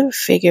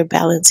reconfigure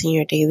balance in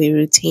your daily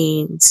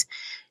routines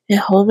and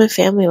home and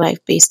family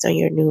life based on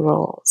your new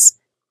roles.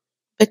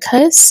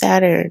 Because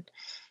Saturn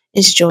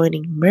is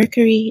joining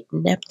Mercury,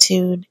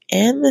 Neptune,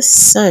 and the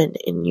Sun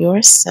in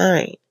your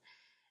sign,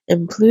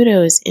 and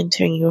Pluto is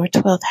entering your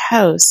 12th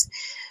house,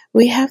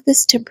 we have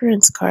this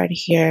Temperance card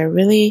here,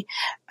 really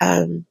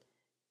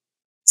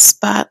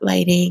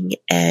spotlighting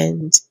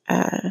and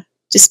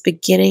just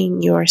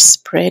beginning your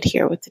spread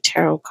here with the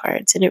tarot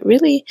cards. And it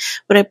really,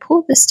 when I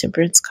pulled this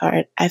Temperance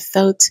card, I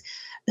felt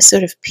a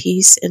sort of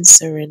peace and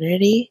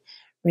serenity,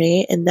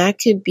 right? And that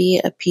could be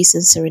a peace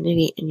and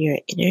serenity in your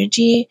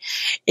energy.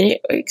 And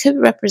it could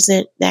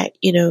represent that,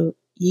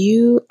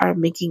 you are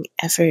making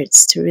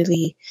efforts to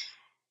really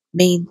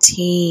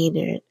maintain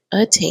or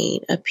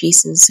attain a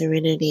peace and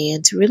serenity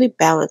and to really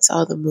balance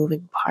all the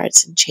moving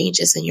parts and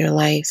changes in your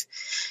life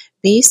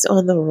based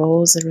on the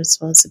roles and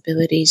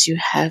responsibilities you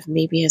have,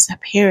 maybe as a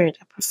parent,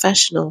 a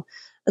professional,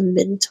 a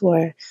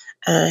mentor,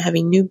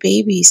 having new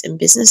babies and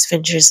business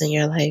ventures in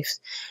your life.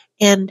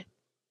 And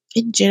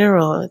in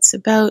general, it's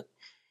about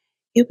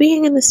you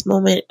being in this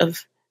moment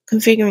of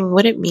configuring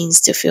what it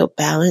means to feel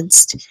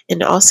balanced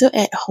and also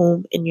at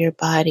home in your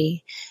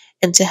body,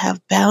 and to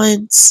have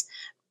balance,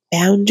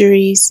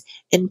 boundaries,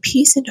 and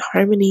peace and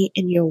harmony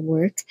in your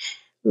work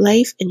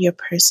life and your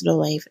personal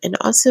life, and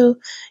also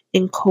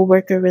in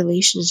coworker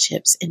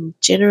relationships, and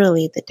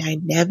generally the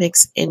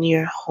dynamics in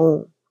your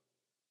home.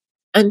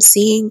 I'm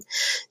seeing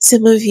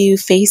some of you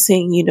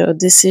facing,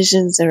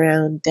 decisions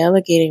around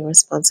delegating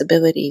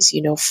responsibilities,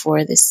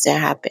 for this to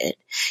happen,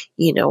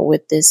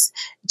 with this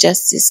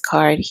Justice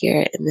card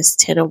here and this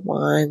Ten of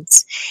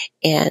Wands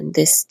and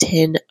this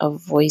Ten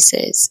of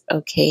Voices,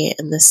 okay,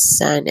 and the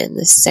Sun in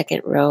the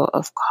second row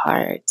of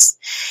cards.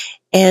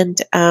 And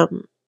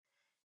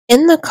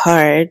in the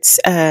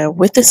cards,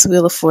 with this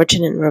Wheel of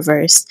Fortune in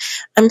reverse,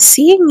 I'm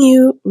seeing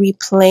you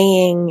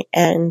replaying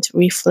and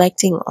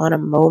reflecting on a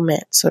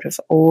moment sort of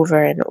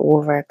over and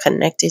over,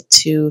 connected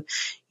to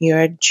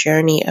your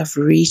journey of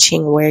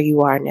reaching where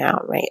you are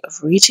now, right?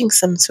 Of reaching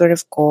some sort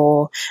of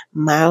goal,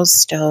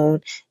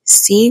 milestone,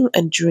 seeing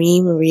a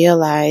dream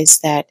realize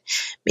that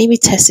maybe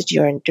tested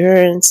your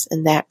endurance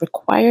and that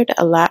required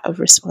a lot of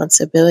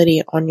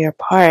responsibility on your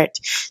part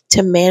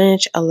to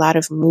manage a lot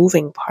of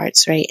moving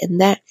parts, right?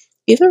 And that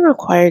even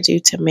required you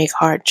to make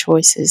hard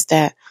choices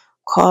that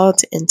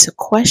called into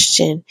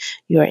question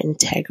your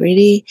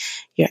integrity,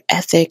 your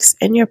ethics,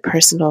 and your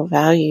personal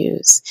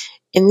values.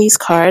 In these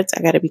cards,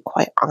 I got to be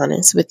quite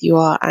honest with you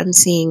all. I'm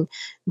seeing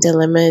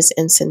dilemmas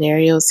and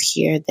scenarios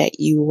here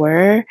that you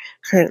were,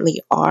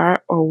 currently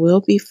are, or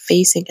will be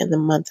facing in the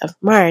month of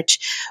March,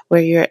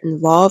 where you're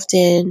involved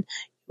in,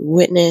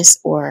 witness,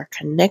 or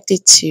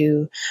connected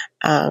to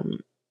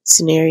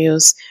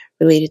scenarios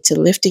related to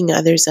lifting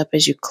others up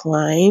as you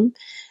climb,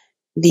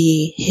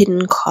 the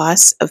hidden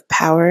costs of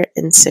power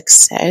and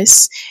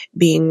success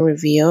being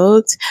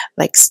revealed,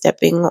 like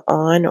stepping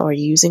on or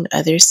using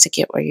others to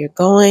get where you're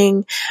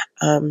going.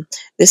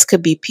 This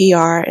could be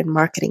PR and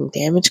marketing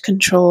damage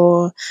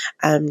control,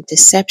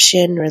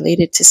 deception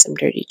related to some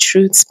dirty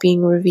truths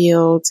being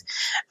revealed,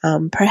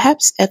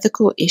 perhaps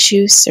ethical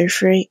issues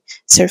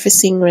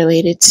surfacing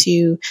related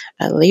to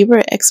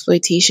labor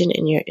exploitation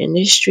in your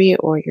industry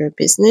or your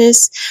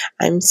business.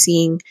 I'm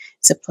seeing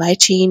supply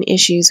chain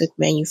issues with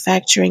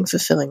manufacturing,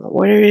 fulfilling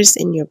orders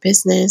in your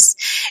business.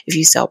 If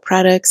you sell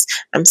products,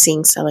 I'm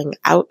seeing selling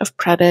out of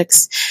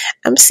products.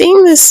 I'm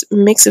seeing this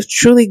mix of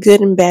truly good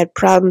and bad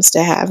problems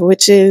to have,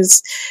 which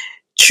is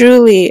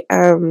truly,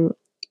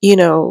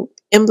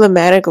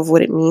 emblematic of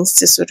what it means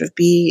to sort of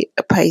be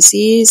a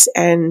Pisces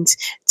and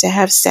to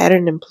have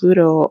Saturn and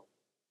Pluto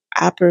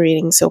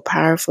operating so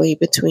powerfully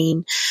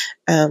between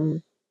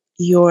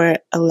your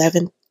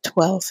 11th,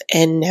 12th,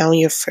 and now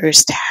your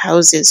first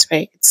houses,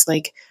 right? It's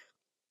like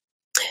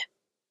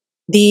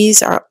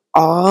these are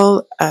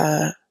all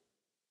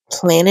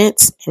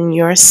planets in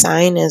your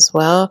sign as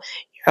well.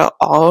 You're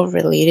all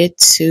related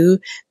to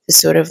the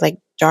sort of like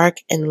dark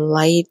and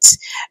light,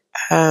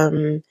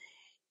 the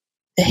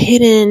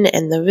hidden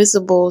and the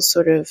visible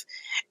sort of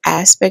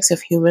aspects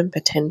of human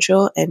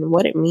potential and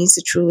what it means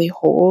to truly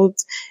hold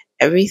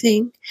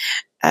everything.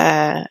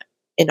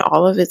 in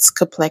all of its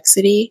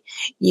complexity,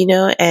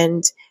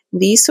 and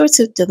these sorts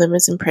of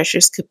dilemmas and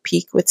pressures could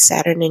peak with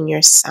Saturn in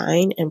your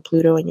sign and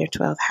Pluto in your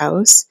 12th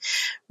house,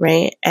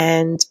 right?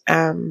 And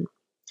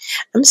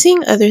I'm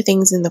seeing other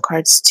things in the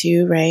cards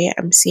too, right?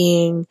 I'm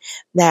seeing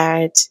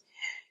that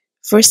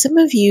for some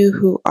of you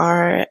who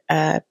are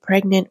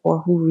pregnant or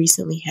who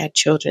recently had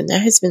children,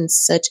 that has been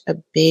such a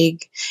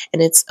big,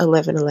 and it's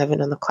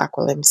 11:11 on the clock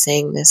while I'm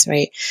saying this,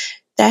 right?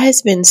 That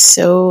has been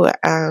so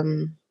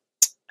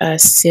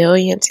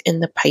salient in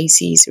the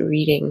Pisces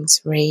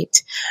readings,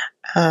 right?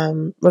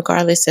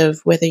 Regardless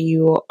of whether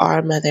you are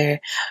a mother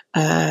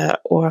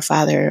or a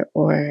father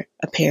or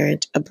a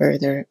parent, a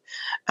birther,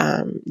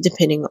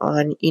 depending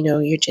on,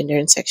 your gender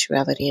and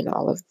sexuality and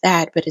all of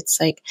that. But it's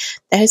like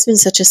that has been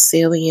such a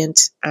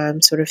salient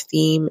sort of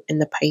theme in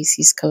the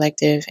Pisces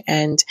collective.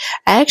 And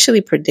I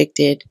actually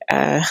predicted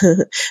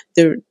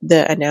the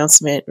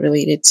announcement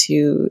related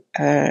to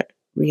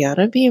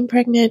Rihanna being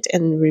pregnant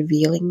and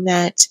revealing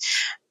that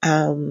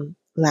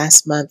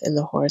last month in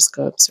the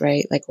horoscopes,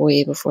 right? Like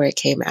way before it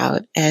came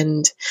out.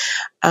 And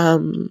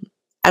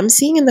I'm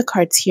seeing in the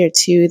cards here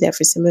too that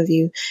for some of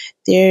you,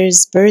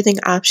 there's birthing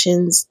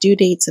options, due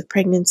dates of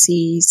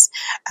pregnancies,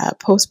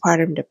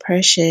 postpartum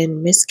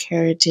depression,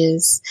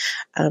 miscarriages,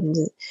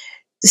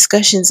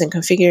 discussions and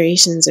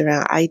configurations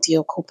around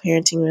ideal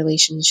co-parenting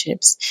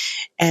relationships,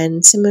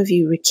 and some of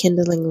you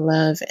rekindling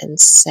love and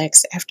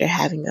sex after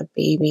having a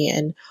baby,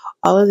 and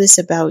all of this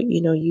about,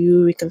 you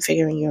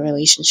reconfiguring your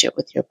relationship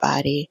with your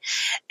body.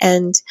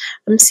 And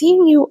I'm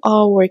seeing you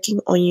all working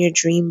on your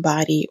dream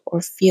body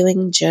or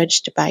feeling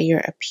judged by your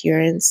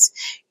appearance,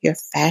 your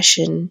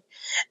fashion,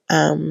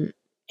 and,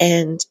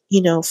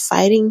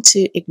 fighting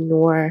to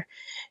ignore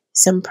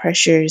some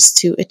pressures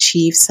to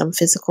achieve some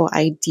physical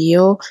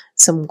ideal,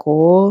 some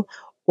goal,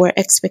 or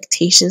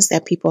expectations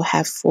that people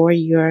have for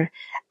your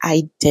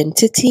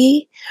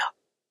identity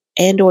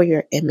and or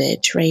your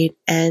image, right?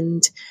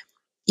 And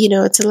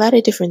it's a lot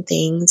of different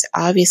things.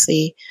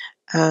 Obviously,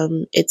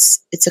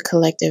 it's a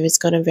collective. It's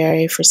going to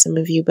vary for some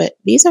of you, but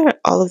these are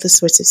all of the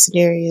sorts of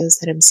scenarios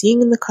that I'm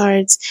seeing in the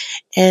cards,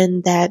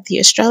 and that the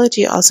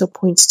astrology also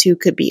points to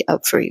could be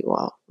up for you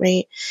all,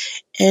 right?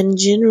 And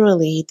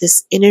generally,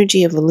 this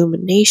energy of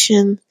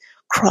illumination,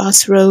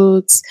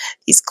 crossroads,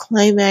 these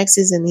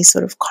climaxes, and these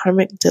sort of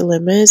karmic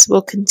dilemmas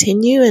will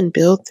continue and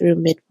build through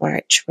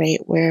mid-March, right?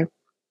 Where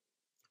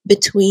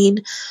between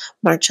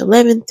March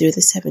 11th through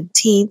the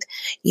 17th,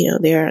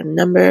 there are a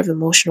number of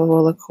emotional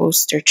roller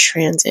coaster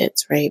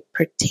transits, right,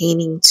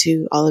 pertaining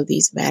to all of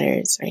these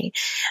matters, right,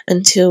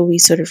 until we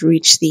sort of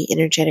reach the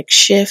energetic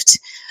shift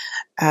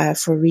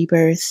for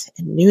rebirth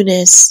and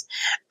newness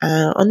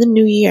on the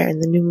new year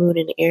and the new moon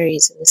in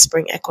Aries and the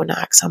spring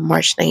equinox on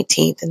March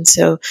 19th. And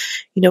so,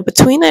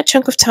 between that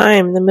chunk of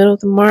time, in the middle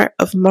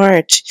of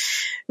March,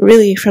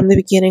 really from the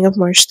beginning of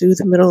March through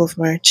the middle of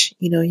March,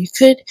 you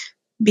could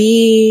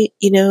be,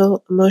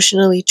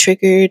 emotionally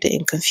triggered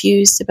and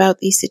confused about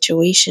these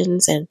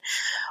situations and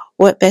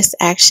what best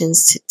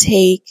actions to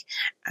take,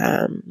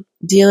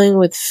 dealing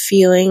with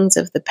feelings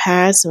of the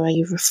past while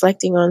you're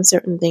reflecting on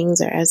certain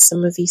things, or as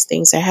some of these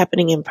things are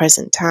happening in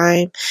present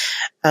time.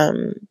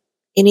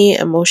 Any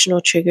emotional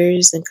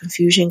triggers and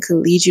confusion could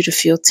lead you to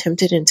feel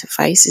tempted into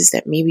vices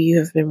that maybe you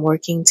have been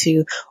working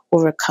to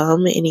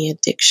overcome, any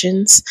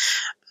addictions.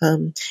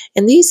 And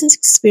these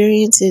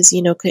experiences,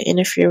 could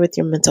interfere with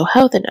your mental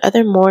health and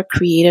other more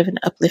creative and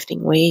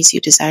uplifting ways you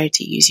desire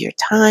to use your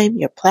time,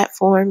 your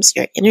platforms,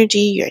 your energy,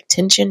 your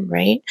attention,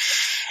 right?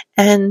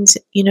 And,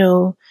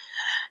 the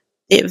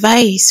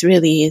advice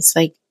really is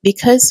like,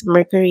 because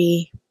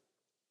Mercury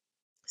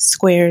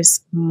squares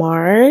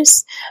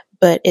Mars,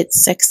 but it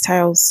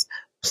sextiles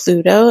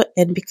Pluto,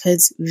 and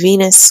because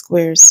Venus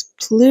squares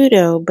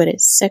Pluto, but it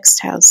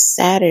sextiles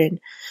Saturn,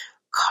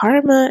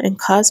 karma and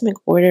cosmic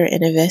order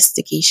and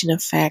investigation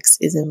of facts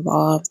is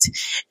involved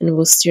and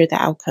will steer the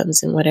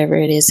outcomes in whatever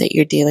it is that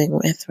you're dealing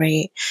with,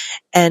 right?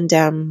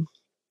 And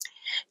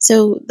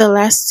so the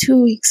last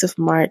 2 weeks of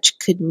March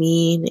could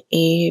mean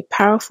a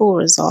powerful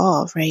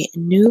resolve, right? A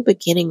new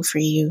beginning for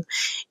you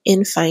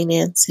in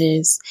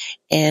finances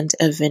and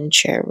a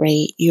venture,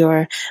 right?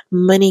 Your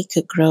money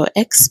could grow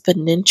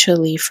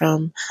exponentially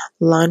from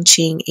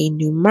launching a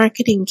new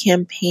marketing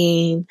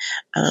campaign,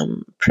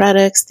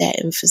 products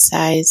that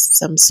emphasize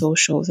some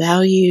social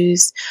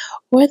values,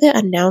 or the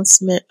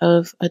announcement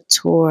of a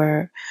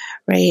tour,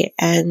 right?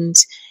 And,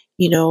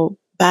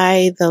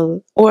 by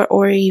the,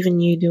 or even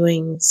you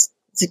doing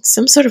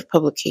some sort of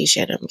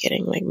publication I'm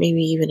getting, like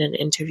maybe even an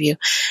interview.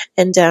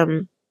 And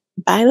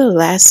by the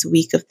last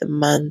week of the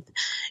month,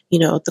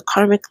 the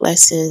karmic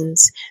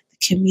lessons, the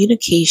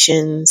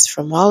communications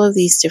from all of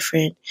these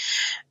different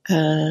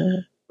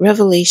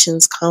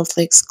revelations,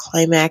 conflicts,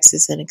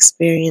 climaxes, and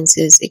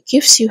experiences, it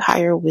gives you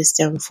higher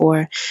wisdom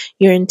for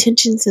your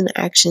intentions and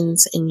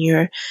actions in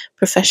your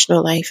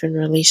professional life and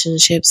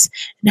relationships,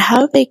 and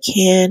how they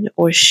can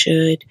or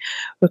should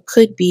or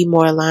could be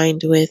more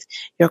aligned with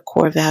your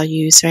core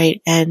values, right?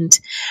 And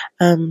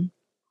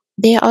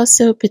They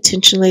also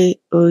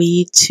potentially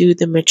lead to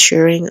the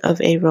maturing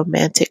of a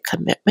romantic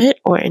commitment,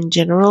 or in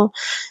general,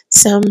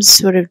 some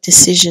sort of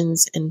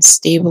decisions and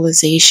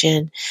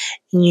stabilization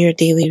in your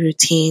daily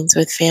routines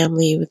with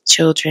family, with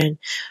children,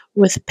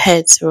 with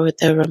pets, or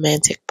with a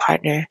romantic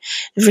partner.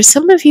 And for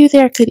some of you,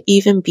 there could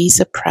even be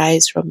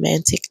surprise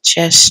romantic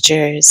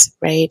gestures,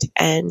 right?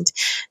 And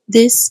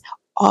this,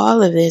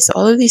 all of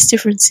these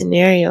different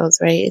scenarios,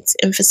 right? It's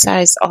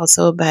emphasized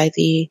also by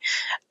the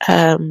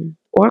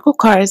oracle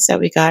cards that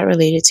we got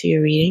related to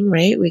your reading,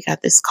 right? We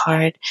got this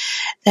card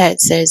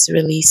that says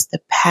release the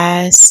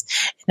past,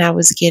 and I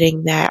was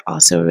getting that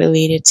also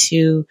related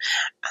to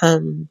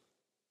um,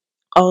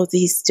 all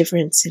these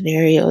different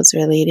scenarios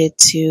related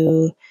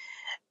to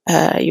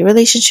your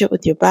relationship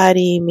with your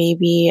body,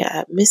 maybe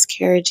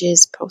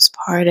miscarriages,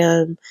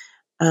 postpartum,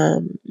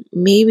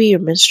 maybe your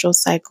menstrual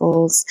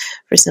cycles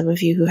for some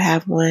of you who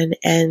have one,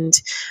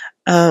 and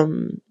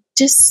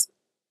just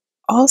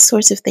all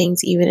sorts of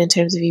things, even in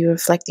terms of you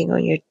reflecting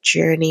on your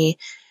journey,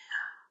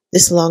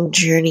 this long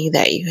journey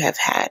that you have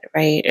had,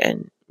 right?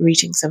 And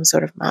reaching some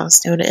sort of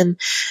milestone. And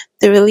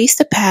the release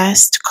the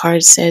past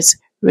card says,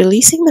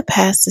 releasing the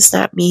past does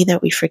not mean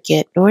that we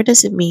forget, nor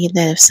does it mean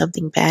that if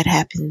something bad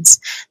happens,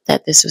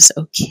 that this was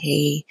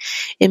okay.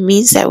 It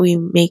means that we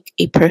make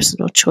a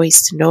personal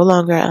choice to no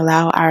longer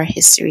allow our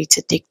history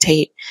to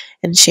dictate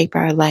and shape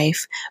our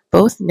life,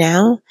 both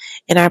now,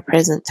 in our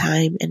present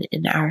time, and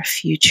in our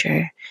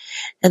future.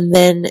 And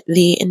then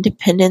the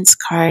independence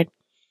card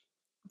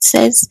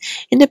says,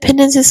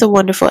 independence is a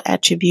wonderful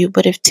attribute,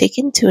 but if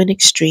taken to an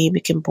extreme,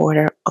 it can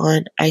border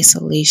on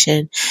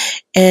isolation.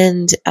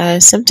 And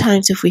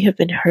sometimes if we have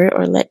been hurt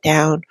or let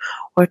down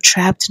or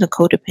trapped in a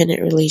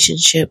codependent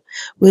relationship,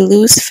 we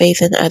lose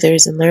faith in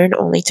others and learn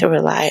only to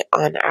rely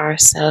on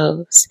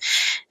ourselves.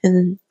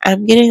 And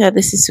I'm getting that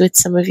this is with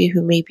some of you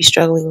who may be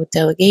struggling with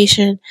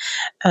delegation.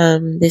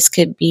 This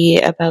could be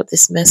about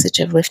this message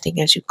of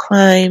lifting as you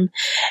climb,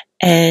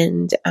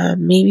 and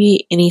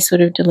maybe any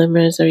sort of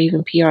dilemmas or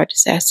even PR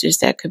disasters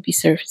that could be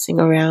surfacing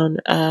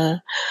around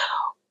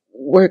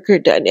worker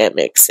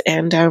dynamics.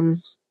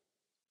 And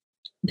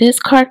this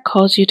card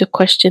calls you to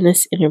question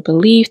this inner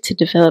belief, to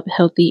develop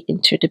healthy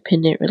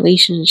interdependent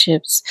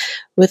relationships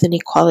with an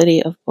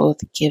equality of both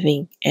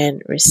giving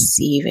and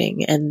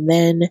receiving. And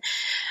then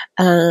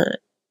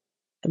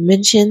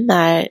mention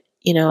that,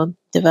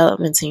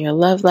 developments in your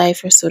love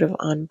life are sort of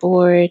on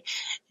board,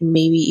 and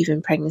maybe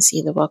even pregnancy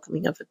and the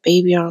welcoming of a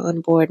baby are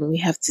on board. And we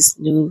have this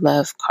new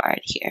love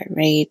card here,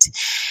 right?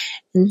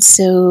 And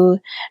so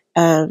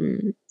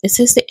it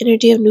says the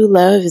energy of new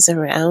love is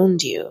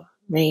around you,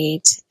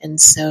 right? And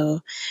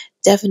so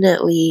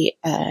definitely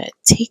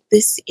take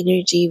this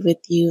energy with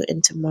you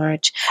into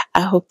March.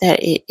 I hope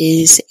that it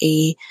is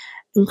a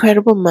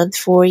incredible month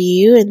for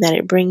you, and that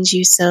it brings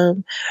you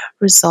some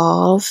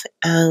resolve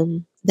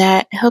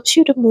that helps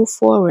you to move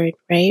forward,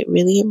 right?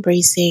 Really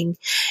embracing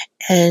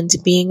and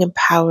being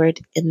empowered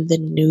in the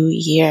new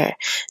year.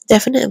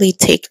 Definitely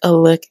take a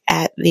look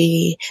at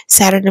the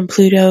Saturn and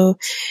Pluto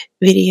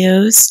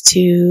videos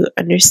to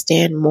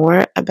understand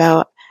more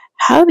about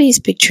how these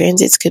big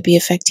transits could be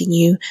affecting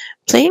you,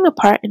 playing a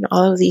part in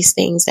all of these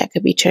things that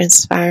could be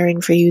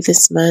transpiring for you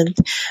this month,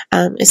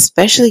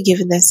 especially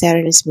given that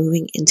Saturn is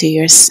moving into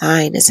your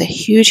sign. It's a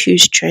huge,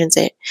 huge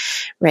transit,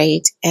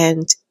 right?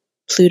 And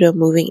Pluto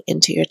moving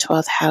into your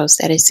 12th house.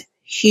 That is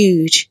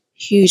huge,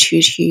 huge,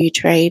 huge,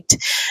 huge, right?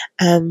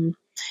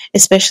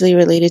 Especially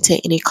related to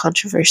any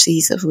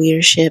controversies of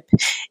leadership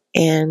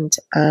and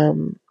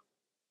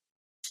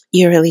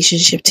your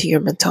relationship to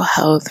your mental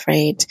health,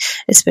 right?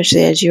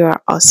 Especially as you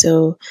are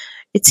also,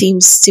 it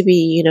seems to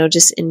be,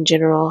 just in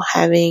general,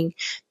 having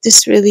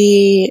this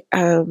really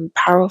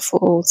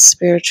powerful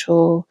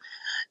spiritual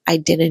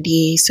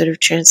identity sort of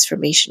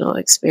transformational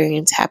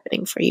experience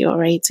happening for you. All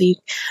right, so you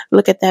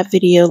look at that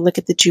video, look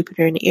at the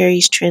Jupiter and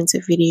Aries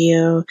transit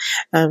video,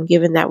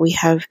 given that we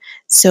have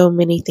so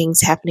many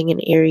things happening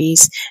in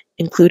Aries,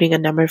 including a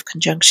number of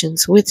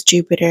conjunctions with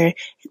Jupiter. And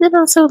then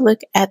also look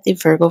at the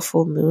Virgo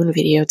full moon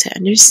video to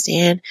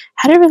understand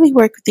how to really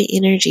work with the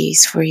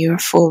energies for your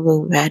full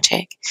moon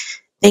magic.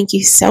 Thank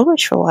you so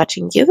much for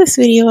watching. Give this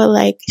video a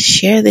like,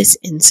 share this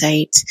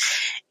insight,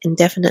 and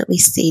definitely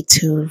stay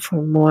tuned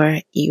for more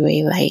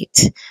UA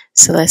Light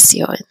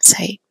Celestial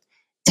Insight.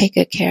 Take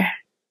good care.